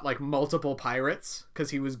caught like multiple pirates because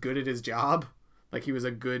he was good at his job. Like he was a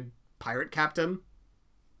good pirate captain.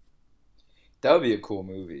 That would be a cool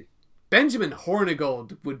movie. Benjamin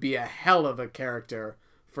Hornigold would be a hell of a character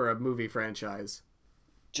for a movie franchise.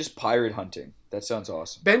 Just pirate hunting. That sounds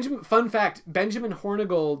awesome. Fun fact, Benjamin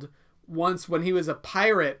Hornigold once, when he was a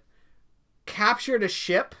pirate, captured a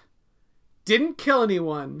ship, didn't kill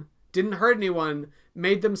anyone, didn't hurt anyone,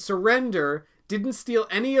 made them surrender, didn't steal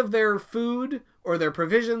any of their food or their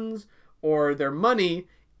provisions or their money.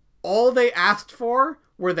 All they asked for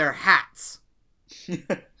were their hats.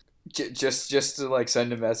 just to like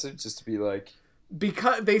send a message, just to be like...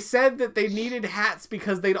 Because they said that they needed hats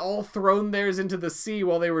because they'd all thrown theirs into the sea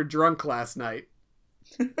while they were drunk last night.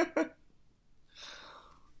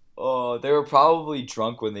 Oh, they were probably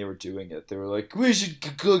drunk when they were doing it. They were like, we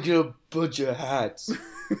should go get a bunch of hats.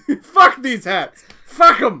 Fuck these hats.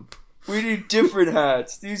 Fuck them. We need different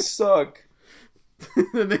hats. These suck.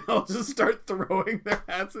 And they all just start throwing their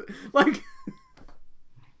hats. Like,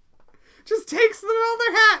 just takes them all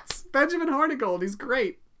their hats. Benjamin Hornigold, he's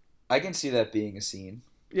great. I can see that being a scene.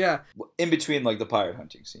 Yeah. In between, like, the pirate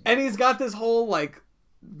hunting scene. And he's got this whole, like,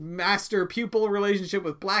 master-pupil relationship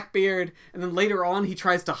with Blackbeard, and then later on he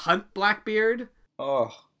tries to hunt Blackbeard.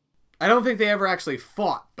 Oh. I don't think they ever actually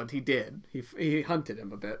fought, but he did. He hunted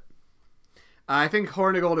him a bit. I think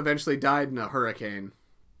Hornigold eventually died in a hurricane.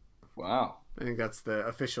 Wow. I think that's the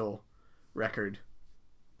official record.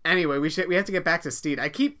 Anyway, we have to get back to Steed. I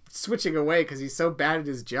keep switching away because he's so bad at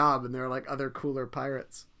his job, and there are like other cooler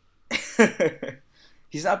pirates.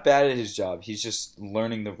 He's not bad at his job. He's just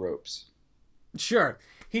learning the ropes. Sure.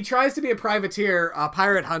 He tries to be a privateer, a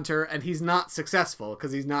pirate hunter, and he's not successful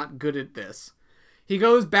because he's not good at this. He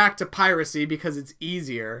goes back to piracy because it's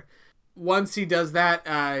easier. Once he does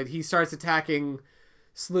that, he starts attacking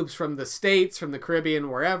sloops from the States, from the Caribbean,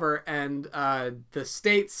 wherever, and the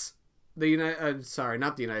States, not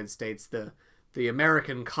the United States, the the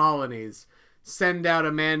American colonies, send out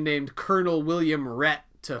a man named Colonel William Rhett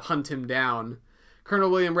to hunt him down.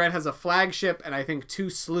 Colonel William Rhett has a flagship and I think 2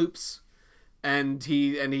 sloops, and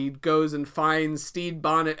he goes and finds Stede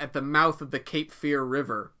Bonnet at the mouth of the Cape Fear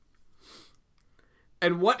River.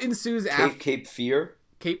 And what ensues after Cape Fear?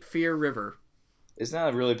 Cape Fear River. Isn't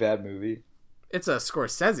that a really bad movie? It's a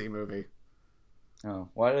Scorsese movie. Oh,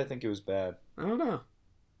 why did I think it was bad? I don't know.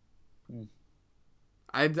 Hmm.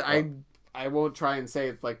 I won't try and say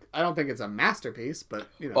it's like, I don't think it's a masterpiece, but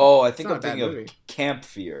you know. Oh, I think it's I'm not a bad thinking movie. of Camp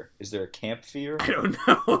Fear. Is there a Camp Fear? I don't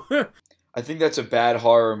know. I think that's a bad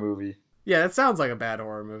horror movie. Yeah, that sounds like a bad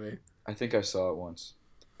horror movie. I think I saw it once.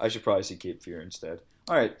 I should probably see Cape Fear instead.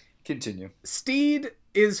 All right, continue. Stede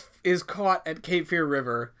is caught at Cape Fear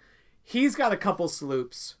River. He's got a couple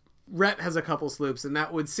sloops. Rhett has a couple sloops, and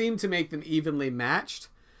that would seem to make them evenly matched.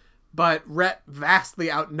 But Rhett vastly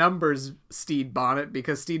outnumbers Stede Bonnet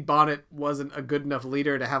because Stede Bonnet wasn't a good enough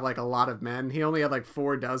leader to have like a lot of men. He only had like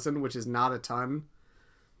 4 dozen, which is not a ton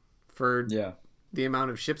for the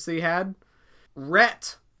amount of ships he had.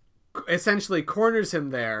 Rhett essentially corners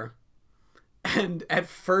him there, and at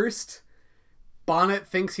first Bonnet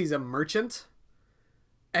thinks he's a merchant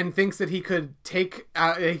and thinks that he could take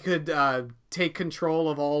control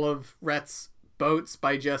of all of Rhett's boats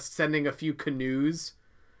by just sending a few canoes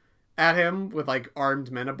at him with like armed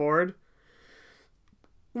men aboard,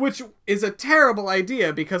 which is a terrible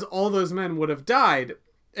idea because all those men would have died,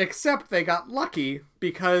 except they got lucky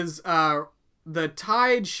because the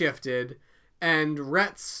tide shifted and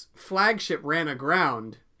Rhett's flagship ran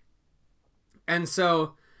aground, and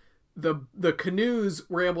so the canoes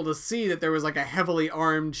were able to see that there was like a heavily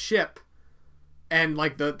armed ship, and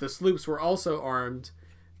like the sloops were also armed,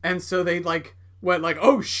 and so they like went like,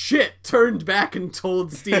 oh shit, turned back and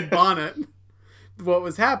told Stede Bonnet what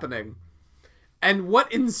was happening. And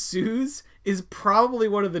what ensues is probably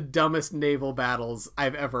one of the dumbest naval battles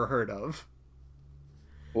I've ever heard of.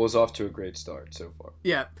 Well, it's off to a great start so far.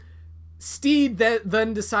 Yeah. Stede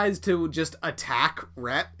then decides to just attack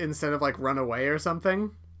Rhett instead of like run away or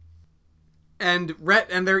something. And Rhett,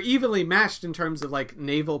 and they're evenly matched in terms of like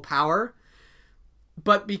naval power.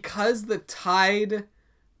 But because the tide,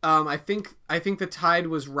 I think the tide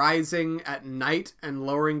was rising at night and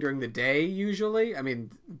lowering during the day usually. I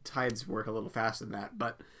mean, tides work a little faster than that,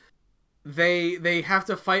 but they have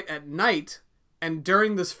to fight at night, and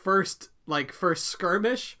during this first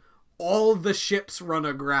skirmish, all the ships run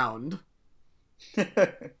aground.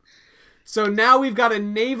 So now we've got a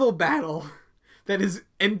naval battle that is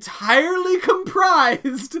entirely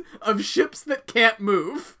comprised of ships that can't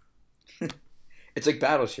move. It's like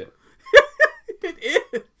Battleship. It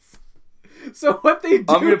is. So what they do,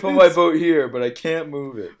 I'm going to put my boat here, but I can't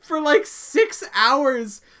move it. For like 6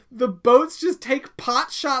 hours, the boats just take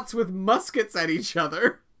pot shots with muskets at each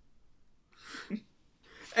other.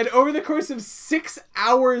 And over the course of 6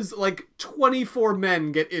 hours, like 24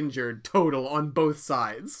 men get injured total on both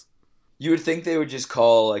sides. You would think they would just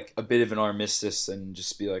call like a bit of an armistice and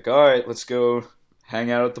just be like, all right, let's go hang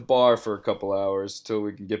out at the bar for a couple hours till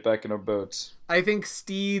we can get back in our boats. I think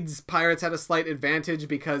Stede's pirates had a slight advantage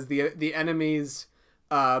because the enemy's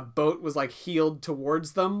boat was like heeled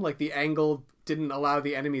towards them. Like the angle didn't allow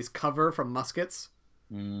the enemy's cover from muskets.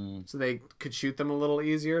 So they could shoot them a little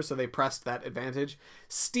easier, so they pressed that advantage.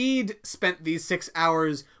 Stede spent these 6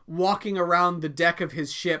 hours walking around the deck of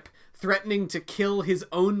his ship, threatening to kill his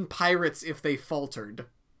own pirates if they faltered.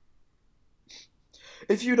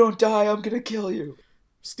 If you don't die, I'm gonna kill you.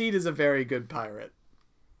 Stede is a very good pirate.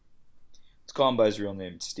 Let's call him by his real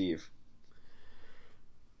name, Steve.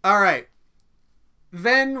 Alright.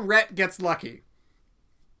 Then Rhett gets lucky.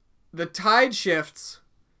 The tide shifts.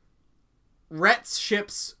 Rhett's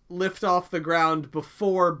ships lift off the ground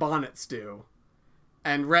before Bonnet's do.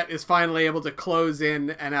 And Rhett is finally able to close in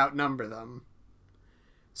and outnumber them.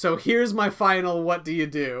 So here's my final what do you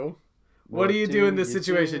do? What do you do in this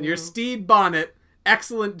situation? You're Stede Bonnet,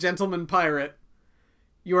 excellent gentleman pirate.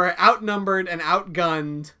 You are outnumbered and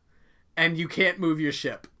outgunned, and you can't move your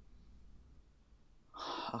ship.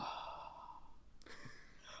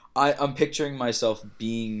 I'm picturing myself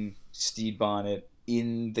being Stede Bonnet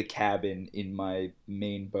in the cabin in my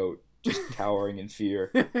main boat, just cowering in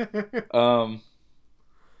fear.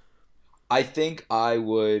 I think I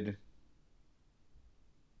would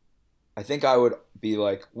be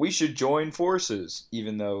like, we should join forces,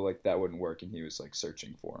 even though like that wouldn't work and he was like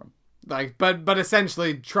searching for him. Like, but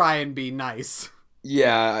essentially try and be nice.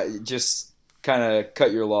 Yeah, just kind of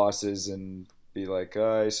cut your losses and be like,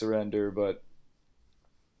 I surrender, but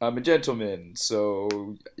I'm a gentleman,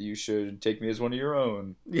 so you should take me as one of your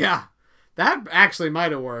own. Yeah, that actually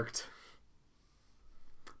might have worked.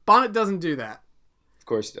 Bonnet doesn't do that. Of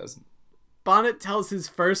course he doesn't. Bonnet tells his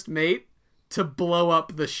first mate to blow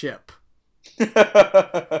up the ship. We're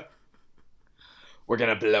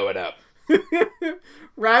gonna blow it up.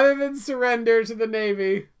 Rather than surrender to the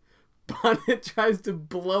Navy, Bonnet tries to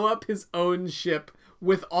blow up his own ship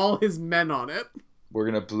with all his men on it. We're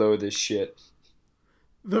gonna blow this shit.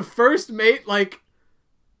 The first mate,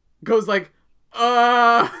 goes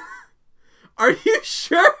are you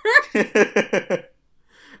sure?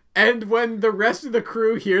 And when the rest of the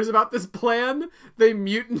crew hears about this plan, they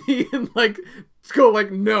mutiny and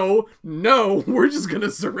go no, we're just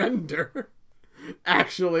gonna surrender.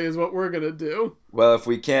 Actually is what we're gonna do. Well, if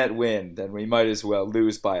we can't win, then we might as well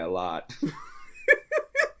lose by a lot.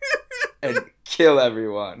 And kill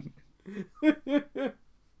everyone.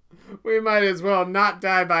 We might as well not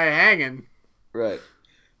die by hanging. Right.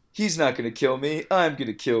 He's not gonna kill me, I'm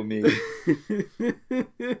gonna kill me.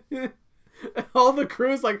 All the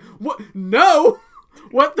crew is like, what? No!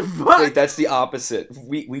 What the fuck? Wait, that's the opposite.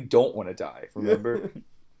 We don't want to die, remember?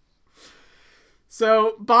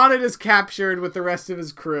 So, Bonnet is captured with the rest of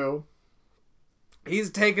his crew. He's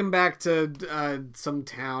taken back to some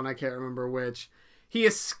town, I can't remember which. He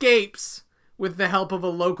escapes with the help of a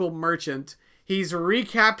local merchant. He's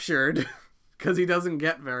recaptured, because he doesn't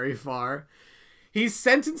get very far. He's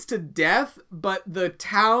sentenced to death, but the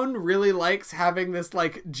town really likes having this,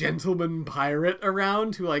 gentleman pirate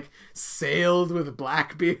around who, sailed with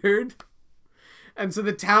Blackbeard. And so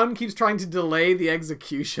the town keeps trying to delay the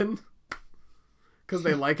execution because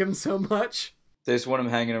they like him so much. They just want him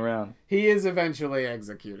hanging around. He is eventually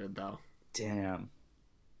executed, though. Damn.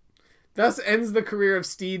 Thus ends the career of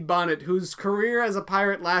Stede Bonnet, whose career as a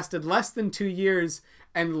pirate lasted less than 2 years,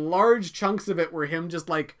 and large chunks of it were him just,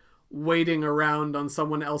 waiting around on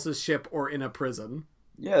someone else's ship or in a prison.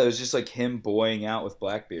 Yeah, it was just him boying out with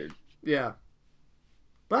Blackbeard. Yeah.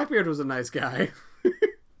 Blackbeard was a nice guy.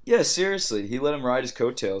 Yeah, seriously. He let him ride his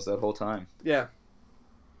coattails that whole time. Yeah.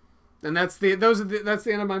 And that's the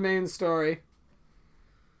end of my main story.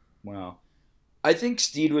 Wow. I think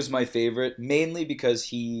Stede was my favorite, mainly because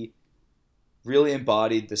he really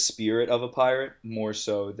embodied the spirit of a pirate more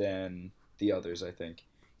so than the others, I think.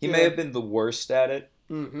 He may have been the worst at it.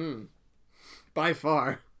 Mm-hmm. By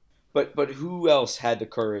far. But who else had the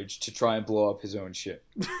courage to try and blow up his own ship?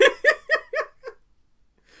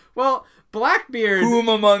 Well, Blackbeard... Whom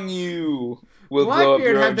among you will blow up your own ship for me?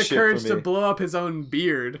 Blackbeard had the courage to blow up his own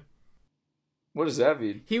beard. What does that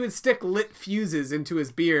mean? He would stick lit fuses into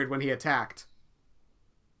his beard when he attacked.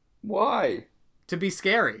 Why? To be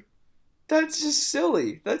scary. That's just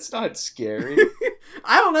silly. That's not scary.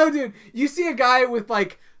 I don't know, dude. You see a guy with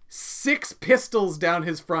 6 pistols down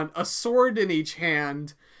his front, a sword in each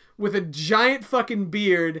hand, with a giant fucking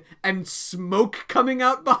beard, and smoke coming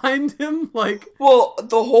out behind him, Well,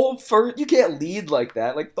 the whole first... You can't lead like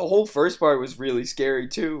that. The whole first part was really scary,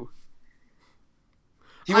 too.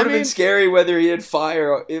 He would have been scary whether he had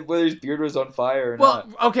fire, whether his beard was on fire or not.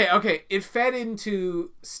 Well, okay. It fed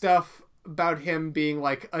into stuff about him being,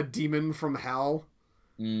 a demon from hell.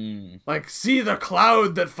 See the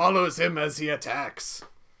cloud that follows him as he attacks.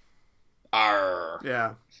 Arr.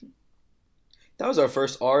 Yeah. That was our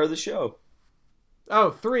first R of the show.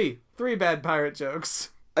 Oh, 3 bad pirate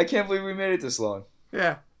jokes. I can't believe we made it this long.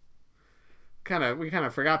 Yeah. We kind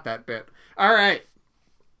of forgot that bit. All right.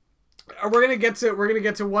 We're gonna get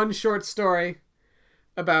to one short story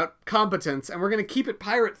about competence, and we're gonna keep it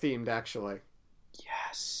pirate themed, actually.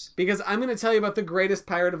 Yes. Because I'm gonna tell you about the greatest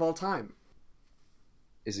pirate of all time.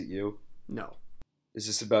 Is it you? No. Is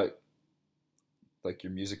this about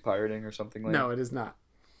your music pirating or something like that? No, it is not.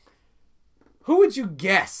 Who would you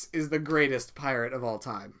guess is the greatest pirate of all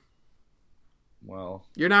time? Well,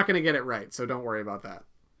 you're not gonna get it right, so don't worry about that.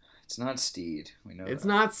 It's not Stede. We know it's that.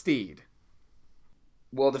 not Stede.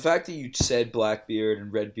 Well, the fact that you said Blackbeard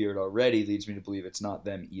and Redbeard already leads me to believe it's not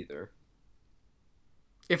them either.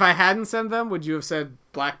 If I hadn't said them, would you have said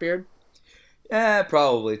Blackbeard?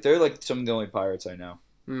 Probably. They're some of the only pirates I know.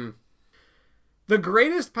 The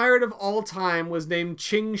greatest pirate of all time was named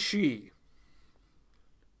Qing Shi.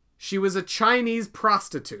 She was a Chinese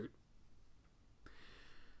prostitute.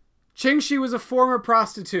 Qing Shi was a former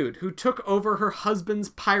prostitute who took over her husband's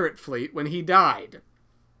pirate fleet when he died.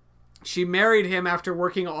 She married him after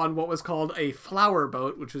working on what was called a flower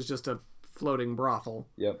boat, which was just a floating brothel.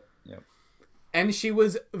 Yep. And she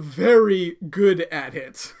was very good at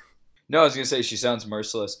it. No, I was going to say she sounds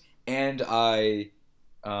merciless. And I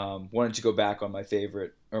wanted to go back on my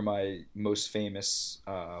favorite, or my most famous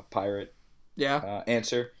pirate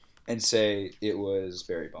answer, and say it was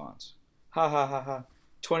Barry Bonds. Ha ha ha ha.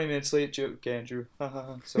 20 minutes late joke, Andrew.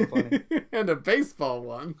 So funny. And a baseball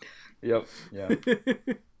one. Yep. Yeah.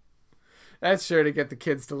 That's sure to get the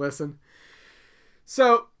kids to listen.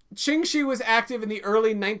 So, Qing Shi was active in the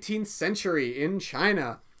early 19th century in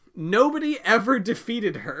China. Nobody ever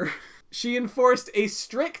defeated her. She enforced a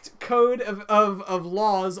strict code of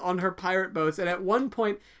laws on her pirate boats, and at one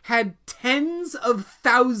point had tens of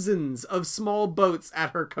thousands of small boats at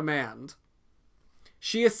her command.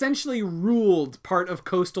 She essentially ruled part of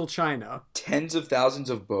coastal China. Tens of thousands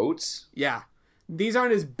of boats? Yeah. These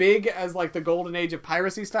aren't as big as like the golden age of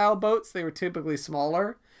piracy style boats. They were typically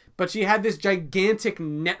smaller. But she had this gigantic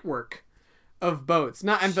network of boats.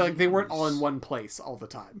 And like they weren't all in one place all the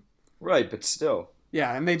time. Right, but still.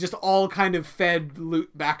 Yeah, and they just all kind of fed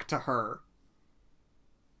loot back to her.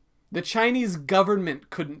 The Chinese government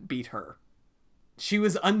couldn't beat her. She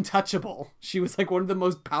was untouchable. She was like one of the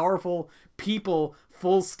most powerful people,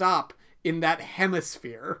 full stop, in that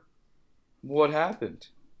hemisphere. What happened?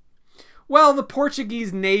 Well, the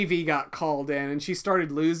Portuguese Navy got called in and she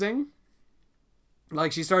started losing.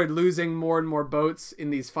 Like, she started losing more and more boats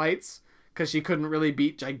in these fights because she couldn't really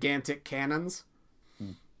beat gigantic cannons.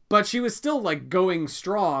 But she was still, like, going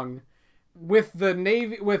strong. With the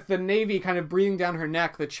Navy kind of breathing down her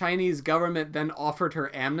neck, the Chinese government then offered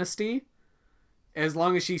her amnesty. As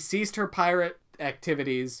long as she ceased her pirate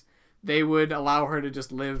activities, they would allow her to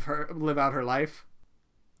just live out her life.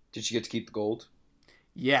 Did she get to keep the gold?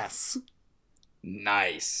 Yes.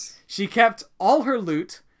 Nice. She kept all her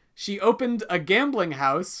loot. She opened a gambling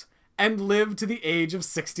house and lived to the age of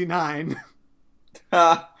 69.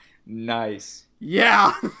 Ha! Nice.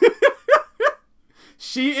 Yeah.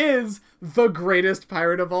 She is the greatest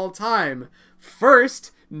pirate of all time.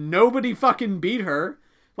 First, nobody fucking beat her.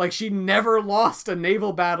 Like, she never lost a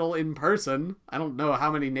naval battle in person. I don't know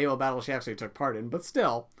how many naval battles she actually took part in, but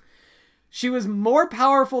still. She was more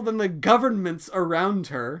powerful than the governments around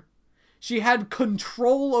her. She had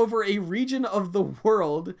control over a region of the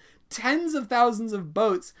world, tens of thousands of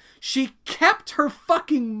boats. She kept her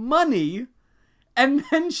fucking money, and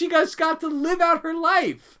then she just got to live out her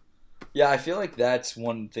life. Yeah, I feel like that's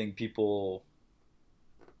one thing people...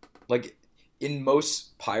 Like, in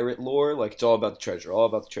most pirate lore, like, it's all about the treasure, all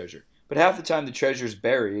about the treasure. But half the time the treasure's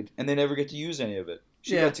buried, and they never get to use any of it.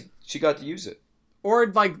 She got to use it. Or,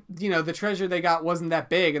 like, you know, the treasure they got wasn't that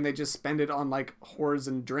big, and they just spend it on, like, whores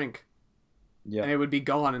and drink. Yeah. And it would be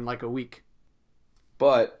gone in, like, a week.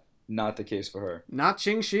 But not the case for her. Not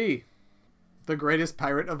Qing Shi, the greatest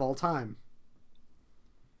pirate of all time.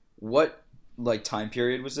 What, like, time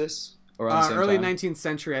period was this? Around the same early time? 19th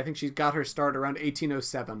century. I think she got her start around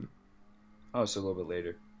 1807. Oh, so a little bit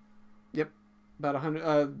later. Yep.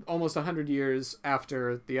 About almost 100 years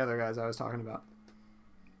after the other guys I was talking about.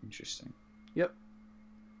 Interesting. Yep.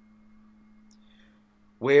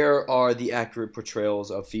 Where are the accurate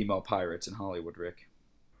portrayals of female pirates in Hollywood, Rick?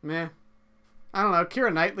 Meh. I don't know.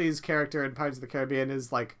 Keira Knightley's character in Pirates of the Caribbean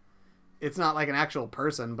is like... It's not like an actual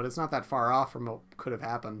person, but it's not that far off from what could have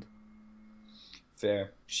happened.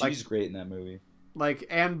 Fair. She's great in that movie. Like,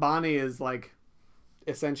 Anne Bonny is, like,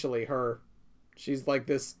 essentially her. She's, like,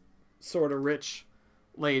 this sort of rich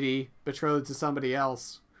lady betrothed to somebody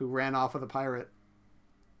else who ran off with a pirate.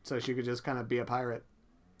 So she could just kind of be a pirate.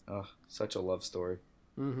 Oh, such a love story.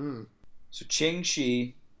 Mm-hmm. So Qing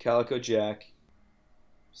Shi, Calico Jack,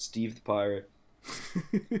 Steve the Pirate,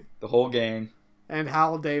 the whole gang. And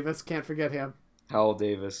Howell Davis, can't forget him. Howell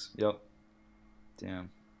Davis, yep.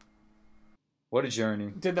 Damn. What a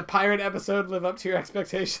journey. Did the pirate episode live up to your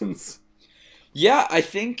expectations? Yeah, I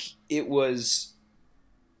think it was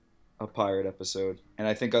a pirate episode. And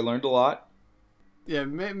I think I learned a lot. Yeah,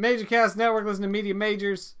 Major Cast Network, listen to Media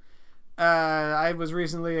Majors. I was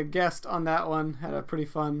recently a guest on that one. Had a pretty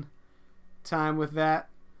fun time with that.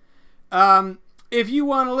 If you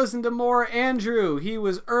want to listen to more Andrew, he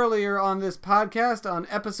was earlier on this podcast on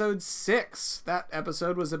episode 6. That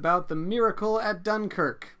episode was about the miracle at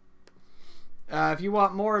Dunkirk. If you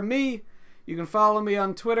want more of me, you can follow me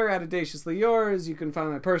on Twitter at Audaciously Yours. You can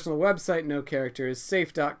find my personal website,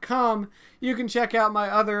 nocharacterissafe.com. You can check out my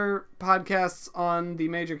other podcasts on the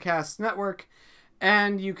Major Casts Network.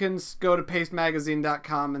 And you can go to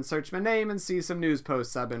pastemagazine.com and search my name and see some news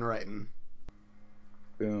posts I've been writing.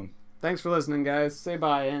 Boom. Thanks for listening, guys. Say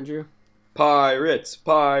bye, Andrew. Pirates,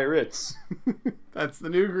 pirates. That's the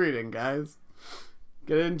new greeting, guys.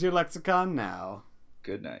 Get it into your lexicon now.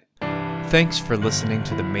 Good night. Thanks for listening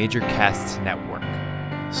to the Major Casts Network.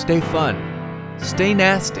 Stay fun, stay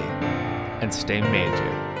nasty, and stay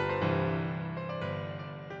major.